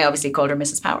school, I obviously called her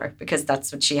Mrs. Power because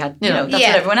that's what she had. You know, that's Yeah.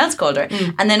 what everyone else called her.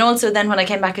 And then also, then when I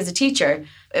came back as a teacher,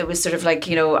 it was sort of like,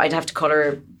 you know, I'd have to call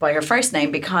her by her first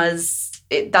name because.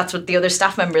 That's what the other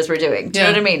staff members were doing. Do you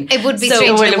know what I mean? It would be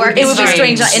strange in a work It would be environment.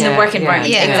 strange in the work environment.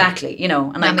 Yeah. Exactly. You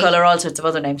know, and I call her all sorts of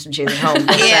other names when she was at home.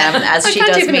 As I she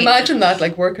can't does even me. imagine that,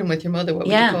 like working with your mother. What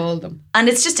would Yeah. you call them? And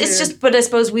it's just, but I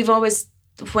suppose we've always,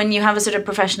 when you have a sort of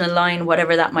professional line,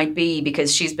 whatever that might be,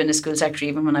 because she's been a school secretary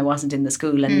even when I wasn't in the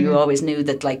school, and you always knew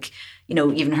that, like, you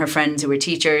know, even her friends who were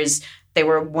teachers, they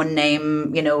were one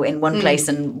name, you know, in one place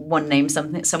and one name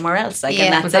somewhere else. Like,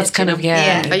 and But that's it, kind you of, know.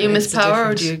 yeah. Are you Miss it's a Power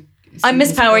or different- do you? I'm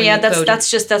Miss Power, yeah. Clodagh?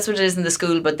 That's what it is in the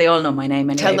school, but they all know my name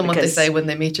anyway. Tell them what they because- say when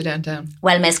they meet you downtown.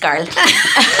 Well, Miss Girl.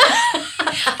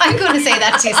 I'm going to say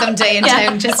that to you someday in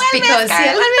town just because.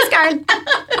 Yeah, Miss Garl.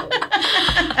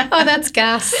 Oh, that's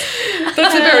gas.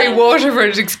 That's a very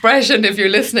Waterford expression if you're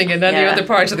listening in any Yeah. other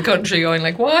part of the country going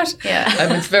like, what?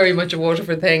 Yeah. It's very much a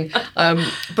Waterford thing.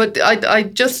 But I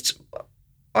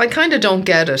kind of don't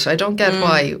get it. I don't get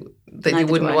why that you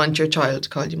Neither wouldn't do I. want your child to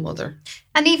call you mother.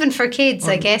 And even for kids,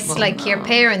 I guess, like your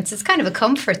parents, it's kind of a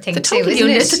comfort thing too, isn't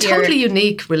it? It's a totally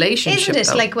unique relationship. Isn't it?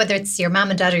 though. Like whether it's your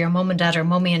mum and dad or your mum and dad or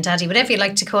mummy and daddy, whatever you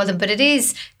like to call them, but it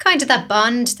is kind of that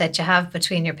bond that you have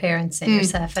between your parents and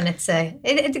yourself, and it's a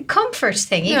comfort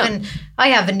thing. Even I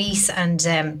have a niece,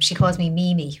 and she calls me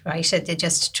Mimi. Right? It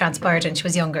just transpired when she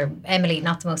was younger. Emily,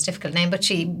 not the most difficult name, but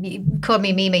she called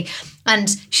me Mimi,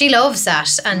 and she loves that.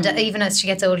 And even as she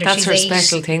gets older, That's she's her 8.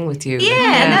 special thing with you.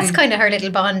 Yeah, and that's kind of her little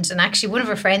bond. And actually, one of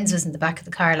her friends was in the back of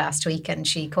the car last week, and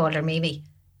she called her Mimi.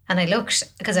 And I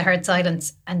looked because I heard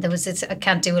silence, and there was this, I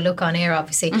can't do a look on air,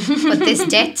 obviously, but this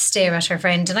death stare at her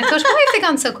friend. And I thought, why have they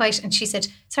gone so quiet? And she said,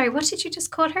 sorry, what did you just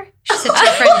call her? She said to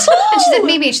her friend. And she said,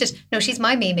 Mimi. And she said, no, she's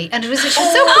my Mimi. And she was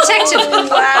so protective.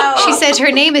 Wow. She said,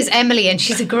 her name is Emily, and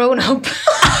she's a grown up.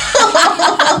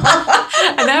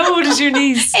 And how old is your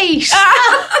niece? 8.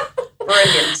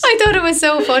 Brilliant. I thought it was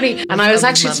so funny. And I was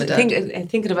actually Mum and dad.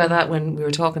 thinking about that when we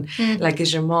were talking. Like,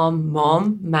 is your mom,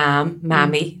 ma'am,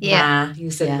 mammy, Yeah. ma?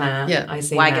 You said ma. Yeah. I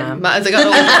say Wagon. ma'am. As I got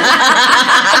older,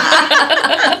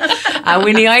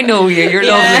 Winnie, I know you. You're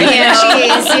lovely. Yeah, she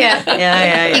is, yeah.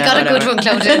 Yeah. You got a good one,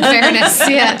 Clodagh, in fairness,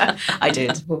 yeah. I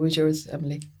did. what was yours,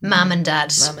 Emily? Mum and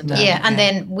dad. Mum and dad, Yeah, and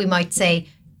then we might say,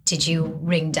 did you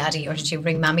ring daddy or did you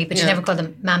ring mammy? But you never call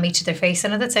them mammy to their face. I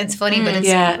know that sounds funny, but it's...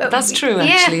 Yeah, that's true,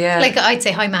 actually, yeah. Like I'd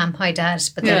say, hi ma'am, hi dad.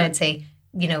 But then Yeah. I'd say,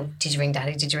 you know, did you ring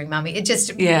daddy? Did you ring mammy? It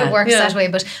just Yeah. it works Yeah. that way.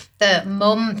 But the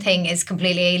mum thing is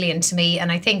completely alien to me. And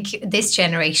I think this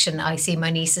generation, I see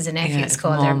my nieces and nephews it's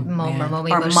call their mum, mum yeah. or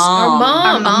mummy. Or but- mom.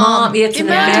 Or mom. Yeah, it's an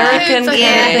Imagine American kids like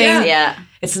kind that. of thing. Yeah.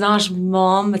 It's not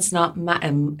mom. It's not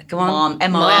go on. Mom,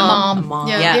 M-O-M. Mom.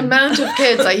 Yeah, the amount of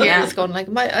kids I hear is going like,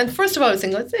 and first of all I was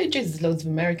thinking, let's say, Jesus, loads of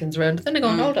Americans around. Then they're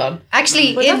going, hold on.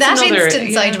 Actually, But in that that's another-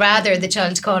 instance, yeah. I'd rather the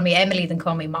child call me Emily than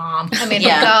call me mom. I mean,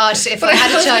 Yeah. oh God, if I had a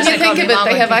Because child, when I'd you call think me of it, mom.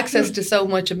 they I'd have be- access to so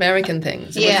much American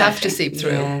things. It would Yeah. have to seep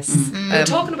through. Yes. We're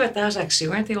talking about that actually.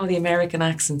 Weren't they all the American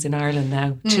accents in Ireland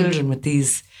now? Children with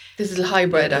these. These little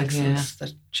hybrid accents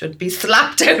that should be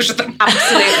slapped out of them.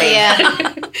 Absolutely.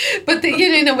 Yeah. But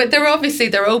but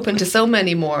they're open to so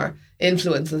many more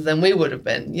influences than we would have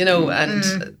been,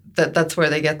 and that's where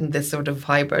they get in this sort of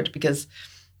hybrid, because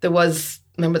there was,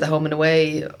 remember the Home and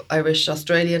Away Irish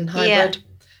Australian hybrid,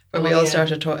 where we all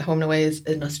started Home and Away is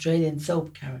an Australian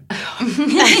soap, Karen.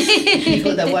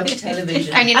 People that watch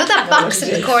television. And you know that box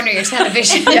in the corner of your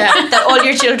television? That all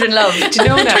your children love. Do you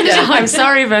know that? I'm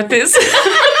sorry about this.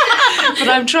 But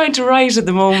I'm trying to write at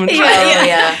the moment. Oh,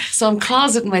 yeah. So I'm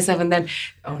closeting myself, and then,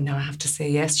 oh no, I have to say,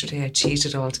 yesterday I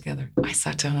cheated altogether. I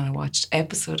sat down and I watched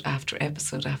episode after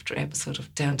episode after episode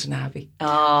of Downton Abby.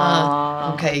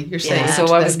 Oh. Okay, you're saying So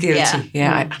that I was then. guilty.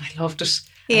 Yeah. And I loved it.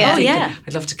 Yeah. I'm thinking, yeah.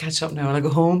 I'd love to catch up now when I go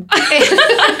home.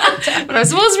 But I'm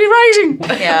supposed to be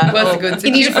writing. Yeah. Well, that's good.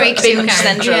 You need a break too, Binge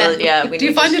Karen. Central. Yeah. Yeah. Do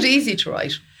you find it easy to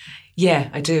write? Yeah,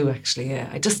 I do actually. Yeah,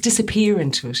 I just disappear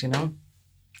into it,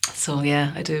 So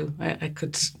yeah, I do. I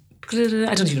could. I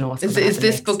don't even know what's. Is gonna this happen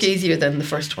next. book easier than the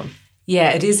first one?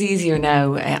 Yeah, it is easier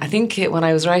now. I think when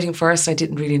I was writing first, I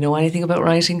didn't really know anything about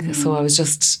writing, so I was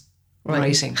just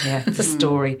writing. Yeah, the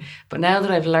story. But now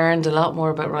that I've learned a lot more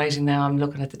about writing, now I'm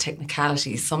looking at the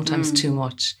technicalities. Sometimes too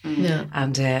much. Yeah.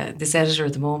 And this editor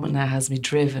at the moment now has me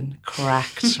driven,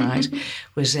 cracked, right,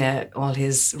 with all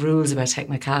his rules about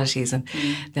technicalities. And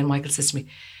then Michael says to me,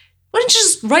 why don't you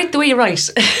just write the way you write?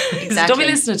 Don't be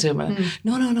listening to him.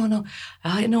 No.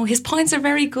 No, his points are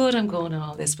very good. I'm going and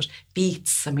all this, but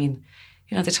beats, I mean,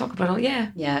 they talk about,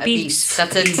 Yeah, a beats. beat.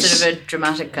 That's a sort of a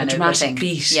dramatic kind of dramatic thing.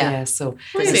 beat, yeah. So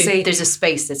There's a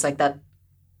space. It's like that.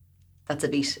 That's a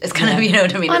beat. It's kind of, you know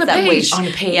what I mean? On it's a that page. weight. on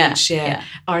a page, yeah.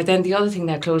 Or then the other thing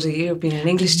now, Clodagh, you've been an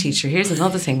English teacher. Here's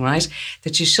another thing, right?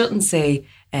 That you shouldn't say,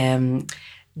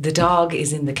 the dog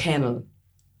is in the kennel,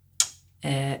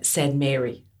 said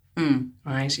Mary.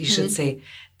 Right? You should say,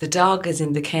 the dog is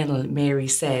in the kennel, Mary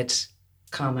said,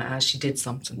 comma, as she did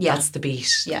something. Yeah. That's the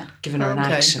beat. Yeah. Giving her an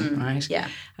Okay. action, right? Yeah.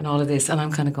 And all of this. And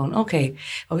I'm kind of going, okay.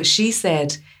 Oh, she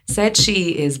said she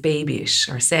is babyish,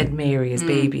 or said Mary is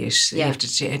babyish. Yeah. You have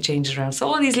to change it around. So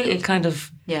all these little kind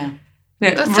of... Yeah.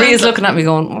 Yeah, That Maria's sounds looking at me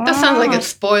going, That sounds like it's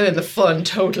spoiling the fun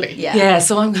totally. Yeah. yeah,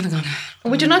 so I'm kind of going,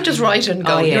 Would you not just write it and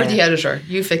go, Oh, yeah. you're the editor,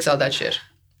 you fix all that shit?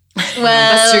 Well,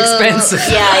 that's too expensive.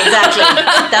 Yeah, exactly.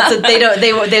 That's what they don't.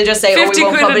 They'll just say, 50 "Oh,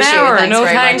 we won't quid an publish hour, you." Thanks no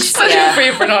very thanks. much. Yeah. For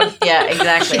you for none. Yeah,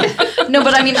 exactly. No,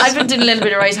 but I mean, I've been doing a little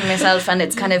bit of writing myself, and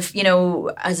it's kind of,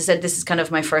 as I said, this is kind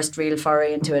of my first real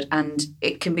foray into it, and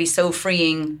it can be so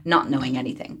freeing not knowing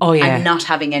anything. Oh, yeah. And not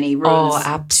having any rules to go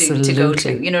absolutely.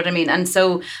 to. You know what I mean? And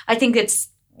so I think it's,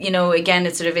 again,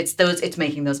 it's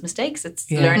making those mistakes. It's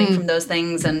Yeah. learning from those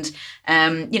things, and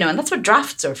and that's what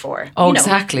drafts are for. Oh, You know,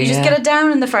 exactly, You just yeah. get it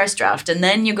down in the first draft, and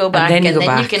then you go back, then and you then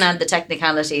go you back. can add the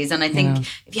technicalities. And I think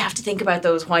if you have to think about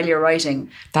those while you're writing,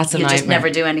 That's a you'll just nightmare. never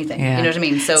do anything. Yeah. You know what I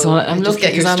mean? So, I'm Just looking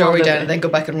get your 'cause I'm story all down the- and then go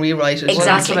back and rewrite it. Exactly.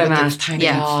 That's what I'm With at, thank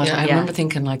Yeah. God. Yeah. I Yeah. remember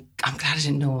thinking, I'm glad I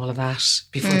didn't know all of that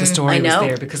before the story I was know.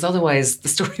 there, because otherwise the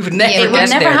story would never it it would would get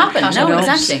never there. happen. You No, know?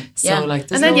 exactly. So Yeah.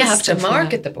 there's And then you no have to stuff like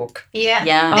market that. the book. Yeah.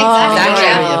 Yeah. Exactly.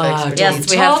 area of Oh, expertise. Yes,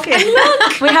 we have.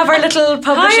 Talk. We have our little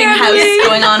publishing Hi, house Emily.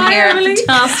 going on Hi, here. Emily.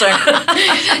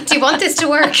 Fantastic. Do you want this to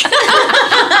work?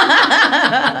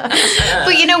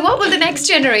 But what will the next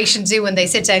generation do when they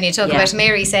sit down? You talk Yeah. about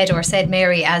Mary said, or said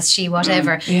Mary as she,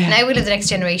 whatever. Yeah. Now we'll have the next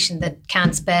generation that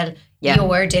can't spell Yeah.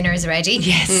 your dinner's ready.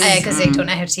 Yes. Because they don't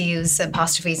know how to use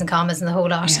apostrophes and commas and the whole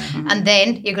lot. And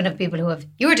then you're going to have people who have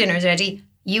your dinner's ready,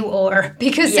 you or,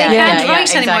 because Yeah. they Yeah, can't yeah,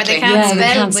 write anymore. exactly. They can't Yeah, they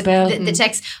spell can't with spell. the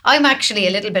text. I'm actually a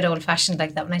little bit old fashioned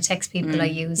like that. When I text people, I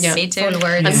use Yeah. Me too. full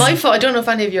words. And my phone, I don't know if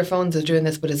any of your phones are doing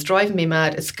this, but it's driving me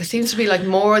mad. It seems to be like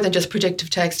more than just predictive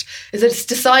text. Is it's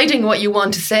deciding what you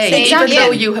want to say, Exactly. even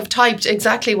though you have typed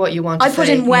exactly what you want to I say. put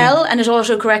in well, and it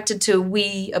auto corrected to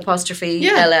we apostrophe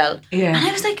Yeah. LL. Yeah. And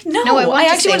I was like, no, No, I want I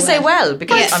to actually say want to say well. well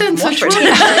because I've I'm sent such Watford.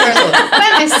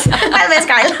 Well, miss. Well, Miss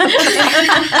Kyle.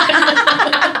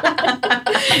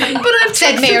 But I've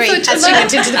Said texted Mary such as a she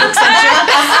went into the book centre.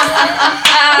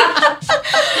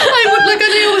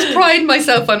 I always pride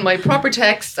myself on my proper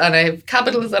text, and I have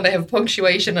capitals and I have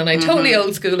punctuation, and I totally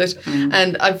old school it.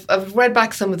 And I've read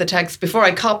back some of the texts before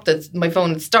I copped that my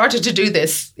phone started to do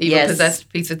this evil Yes. possessed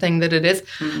piece of thing that it is.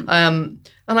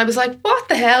 And I was like, what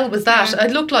the hell was that? I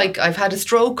looked like I've had a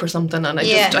stroke or something, and I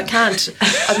can't.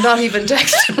 I'm not even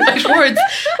texting right words.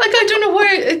 Like, I don't know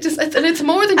where and it's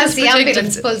more than as just the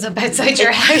ambulance pulls up outside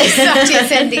your house after you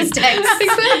send these texts.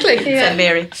 Exactly. Send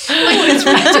Mary.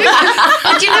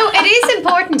 But it is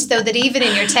important though that even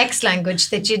in your text language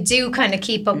that you do kind of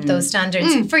keep up those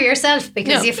standards for yourself,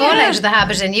 because you fall out of the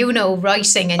habit, and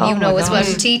writing, and as well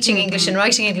as teaching English and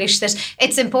writing English, that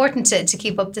it's important to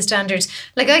keep up the standards.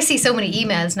 Like, I see so many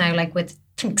emails now, like with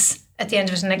thnks at the end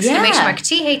of it, an exclamation mark,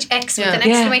 THX with an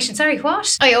exclamation. Sorry,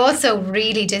 what? I also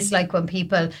really dislike when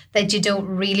people that you don't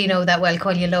really know that well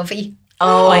call you lovey.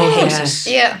 Oh, I hate it.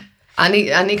 Yeah. Any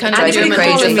kind of Anybody German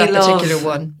calling that me love. particular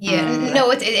one. Yeah. No,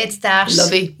 it's that.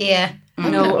 Lovey. Yeah.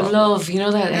 No, love. You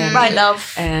know that. Right,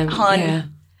 love. Hun. Yeah.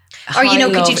 Or, Hi,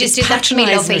 could love. you just It's do that to me,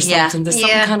 patronising lovey? or something. There's some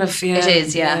kind of, It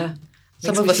is, yeah.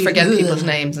 Some Makes of me us feel forget good. people's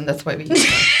names, and that's why we.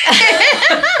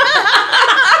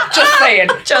 Just saying.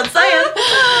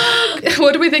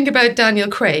 What do we think about Daniel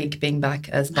Craig being back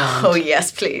as Bond? Oh,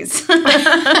 yes, please. For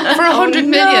 100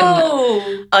 million.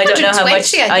 No. I don't know how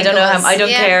much. 120, I don't know how. I don't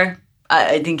Yeah. care.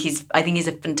 I think he's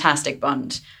a fantastic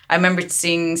Bond. I remember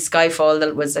seeing Skyfall.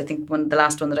 That was, I think, the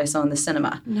last one that I saw in the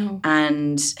cinema. No.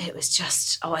 And it was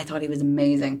just, I thought he was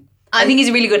amazing. I think he's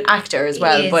a really good actor as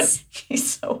well, is. but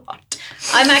he's so hot.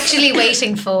 I'm actually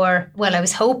waiting for, I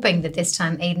was hoping that this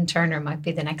time Aidan Turner might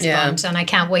be the next Bond, and I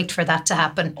can't wait for that to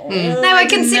happen. Now I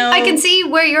can see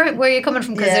where you're coming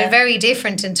from, because they're very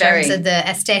different in terms of the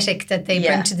aesthetic that they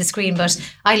bring to the screen, but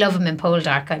I love him in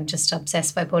Poldark. I'm just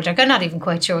obsessed by Poldark. I'm not even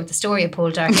quite sure what the story of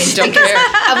Poldark is. Don't care.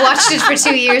 I've watched it for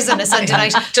 2 years on a Sunday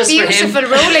night. Just for him. Beautiful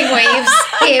rolling waves,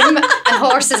 him and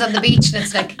horses on the beach, and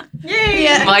it's like,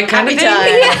 My kind of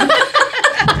thing.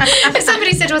 If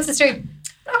somebody said, what's the story?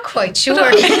 Not quite sure.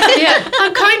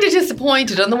 I'm kind of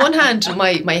disappointed. On the one hand,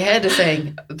 my head is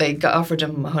saying they offered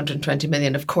him 120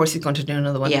 million. Of course he's going to do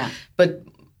another one. Yeah. But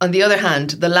on the other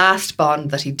hand, the last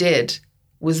Bond that he did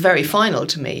was very final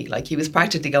to me. Like, he was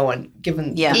practically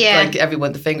giving like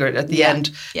everyone the finger at the end,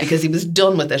 because he was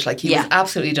done with it. Like, he was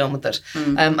absolutely done with it.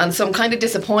 And so I'm kind of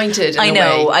disappointed in I a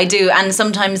know, way. I do. And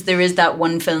sometimes there is that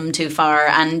one film too far.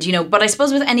 And, but I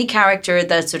suppose with any character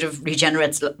that sort of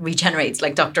regenerates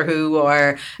like Doctor Who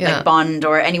or like Bond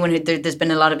or anyone who, there's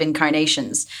been a lot of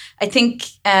incarnations. I think,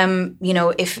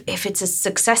 if it's a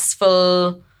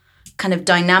successful kind of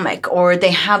dynamic, or they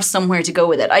have somewhere to go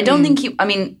with it. I don't think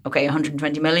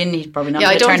 120 million, he's probably not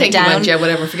going to turn it down. He went,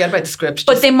 whatever, forget about the script.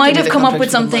 But Just they might give me have the come up contract with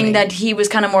for the something money. that he was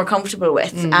kind of more comfortable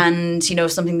with, and,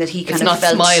 something that he kind It's of not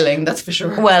felt... smiling, that's for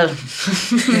sure. Well,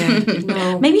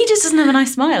 No. maybe he just doesn't have a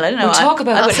nice smile. I don't know. We talk I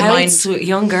about wouldn't mind. pouts with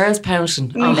young girls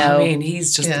pouting. I know. I mean,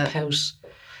 he's just a pout.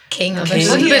 King of King.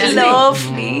 it.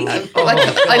 Lovely.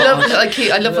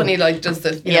 I love when he does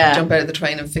the jump out of the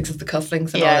train and fixes the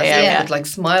cufflinks and all that stuff. But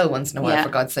smile once in a while, for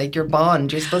God's sake. You're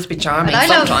Bond. You're supposed to be charming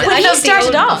sometimes. I love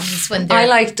started the old off. ones when they're I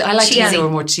liked when cheesy. they were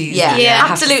more cheesy. Yeah, I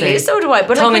have to absolutely. say. So do I.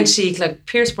 But tongue in cheek, like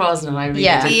Pierce Brosnan. I really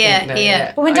did think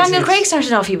that, But when I Daniel did. Craig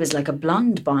started off, he was like a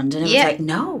blonde Bond, and it was like,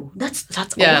 no, that's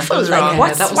awful. was Like, wrong.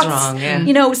 what's that was wrong.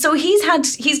 Yeah. So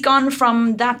he's gone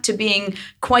from that to being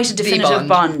quite a definitive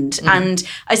Bond. And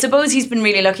I suppose he's been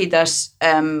really lucky that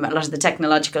a lot of the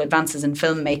technological advances in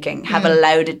filmmaking have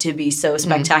allowed it to be so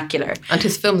spectacular. And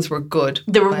his films were good.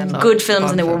 They were good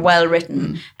films and they were well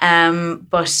written.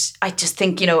 But I just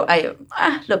think, I'll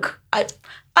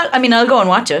go and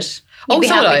watch it. You'd be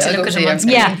so happy would I. to I'll look go at see him on it.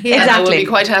 screen. Yeah, And I would exactly. be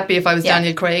quite happy if I was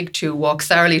Daniel Craig to walk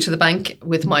sourly to the bank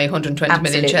with my 120 million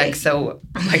Absolutely. check. So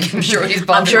I'm sure he's I'm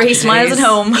bothered. sure he smiles at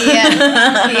home.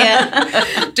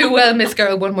 Yeah. Do well, Miss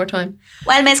Girl, one more time.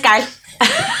 Well, Miss Carl.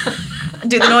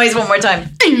 Do the noise one more time.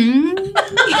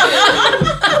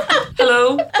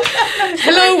 Hello.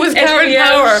 Hello was Karen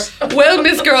Power. Well,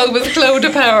 Miss Girl was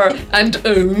Clodagh Power. And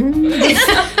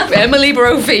Emily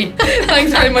Brophy.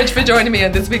 Thanks very much for joining me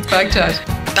on this week's Back Chat.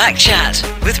 Back Chat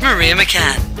with Maria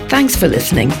McCann. Thanks for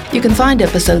listening. You can find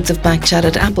episodes of Back Chat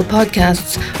at Apple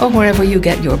Podcasts or wherever you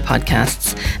get your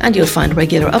podcasts. And you'll find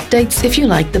regular updates if you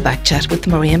like the Back Chat with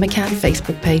Maria McCann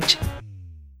Facebook page.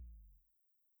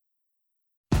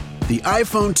 The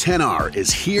iPhone XR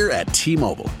is here at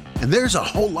T-Mobile, and there's a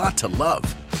whole lot to love.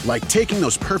 Like taking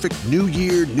those perfect New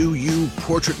Year, New You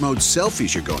portrait mode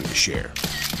selfies you're going to share.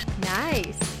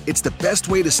 Nice. It's the best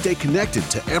way to stay connected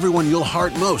to everyone you'll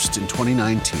heart most in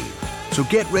 2019. So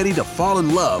get ready to fall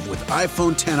in love with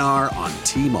iPhone XR on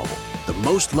T-Mobile, the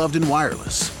most loved in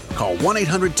wireless. Call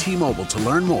 1-800-T-Mobile to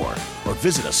learn more or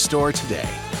visit a store today.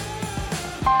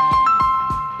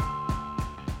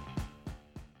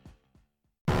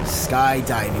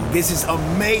 skydiving. This is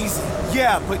amazing.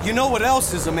 Yeah, but you know what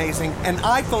else is amazing? An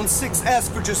iPhone 6S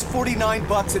for just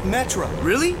 $49 at Metro.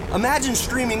 Really? Imagine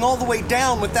streaming all the way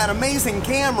down with that amazing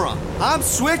camera. I'm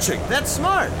switching. That's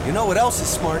smart. You know what else is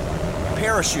smart?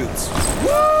 Parachutes.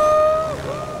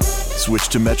 Switch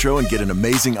to Metro and get an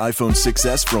amazing iPhone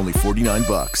 6S for only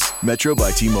 $49. Metro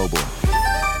by T-Mobile.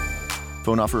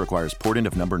 Phone offer requires port-in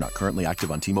of number not currently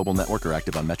active on T-Mobile network or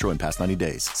active on Metro in past 90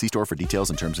 days. See store for details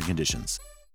and terms and conditions.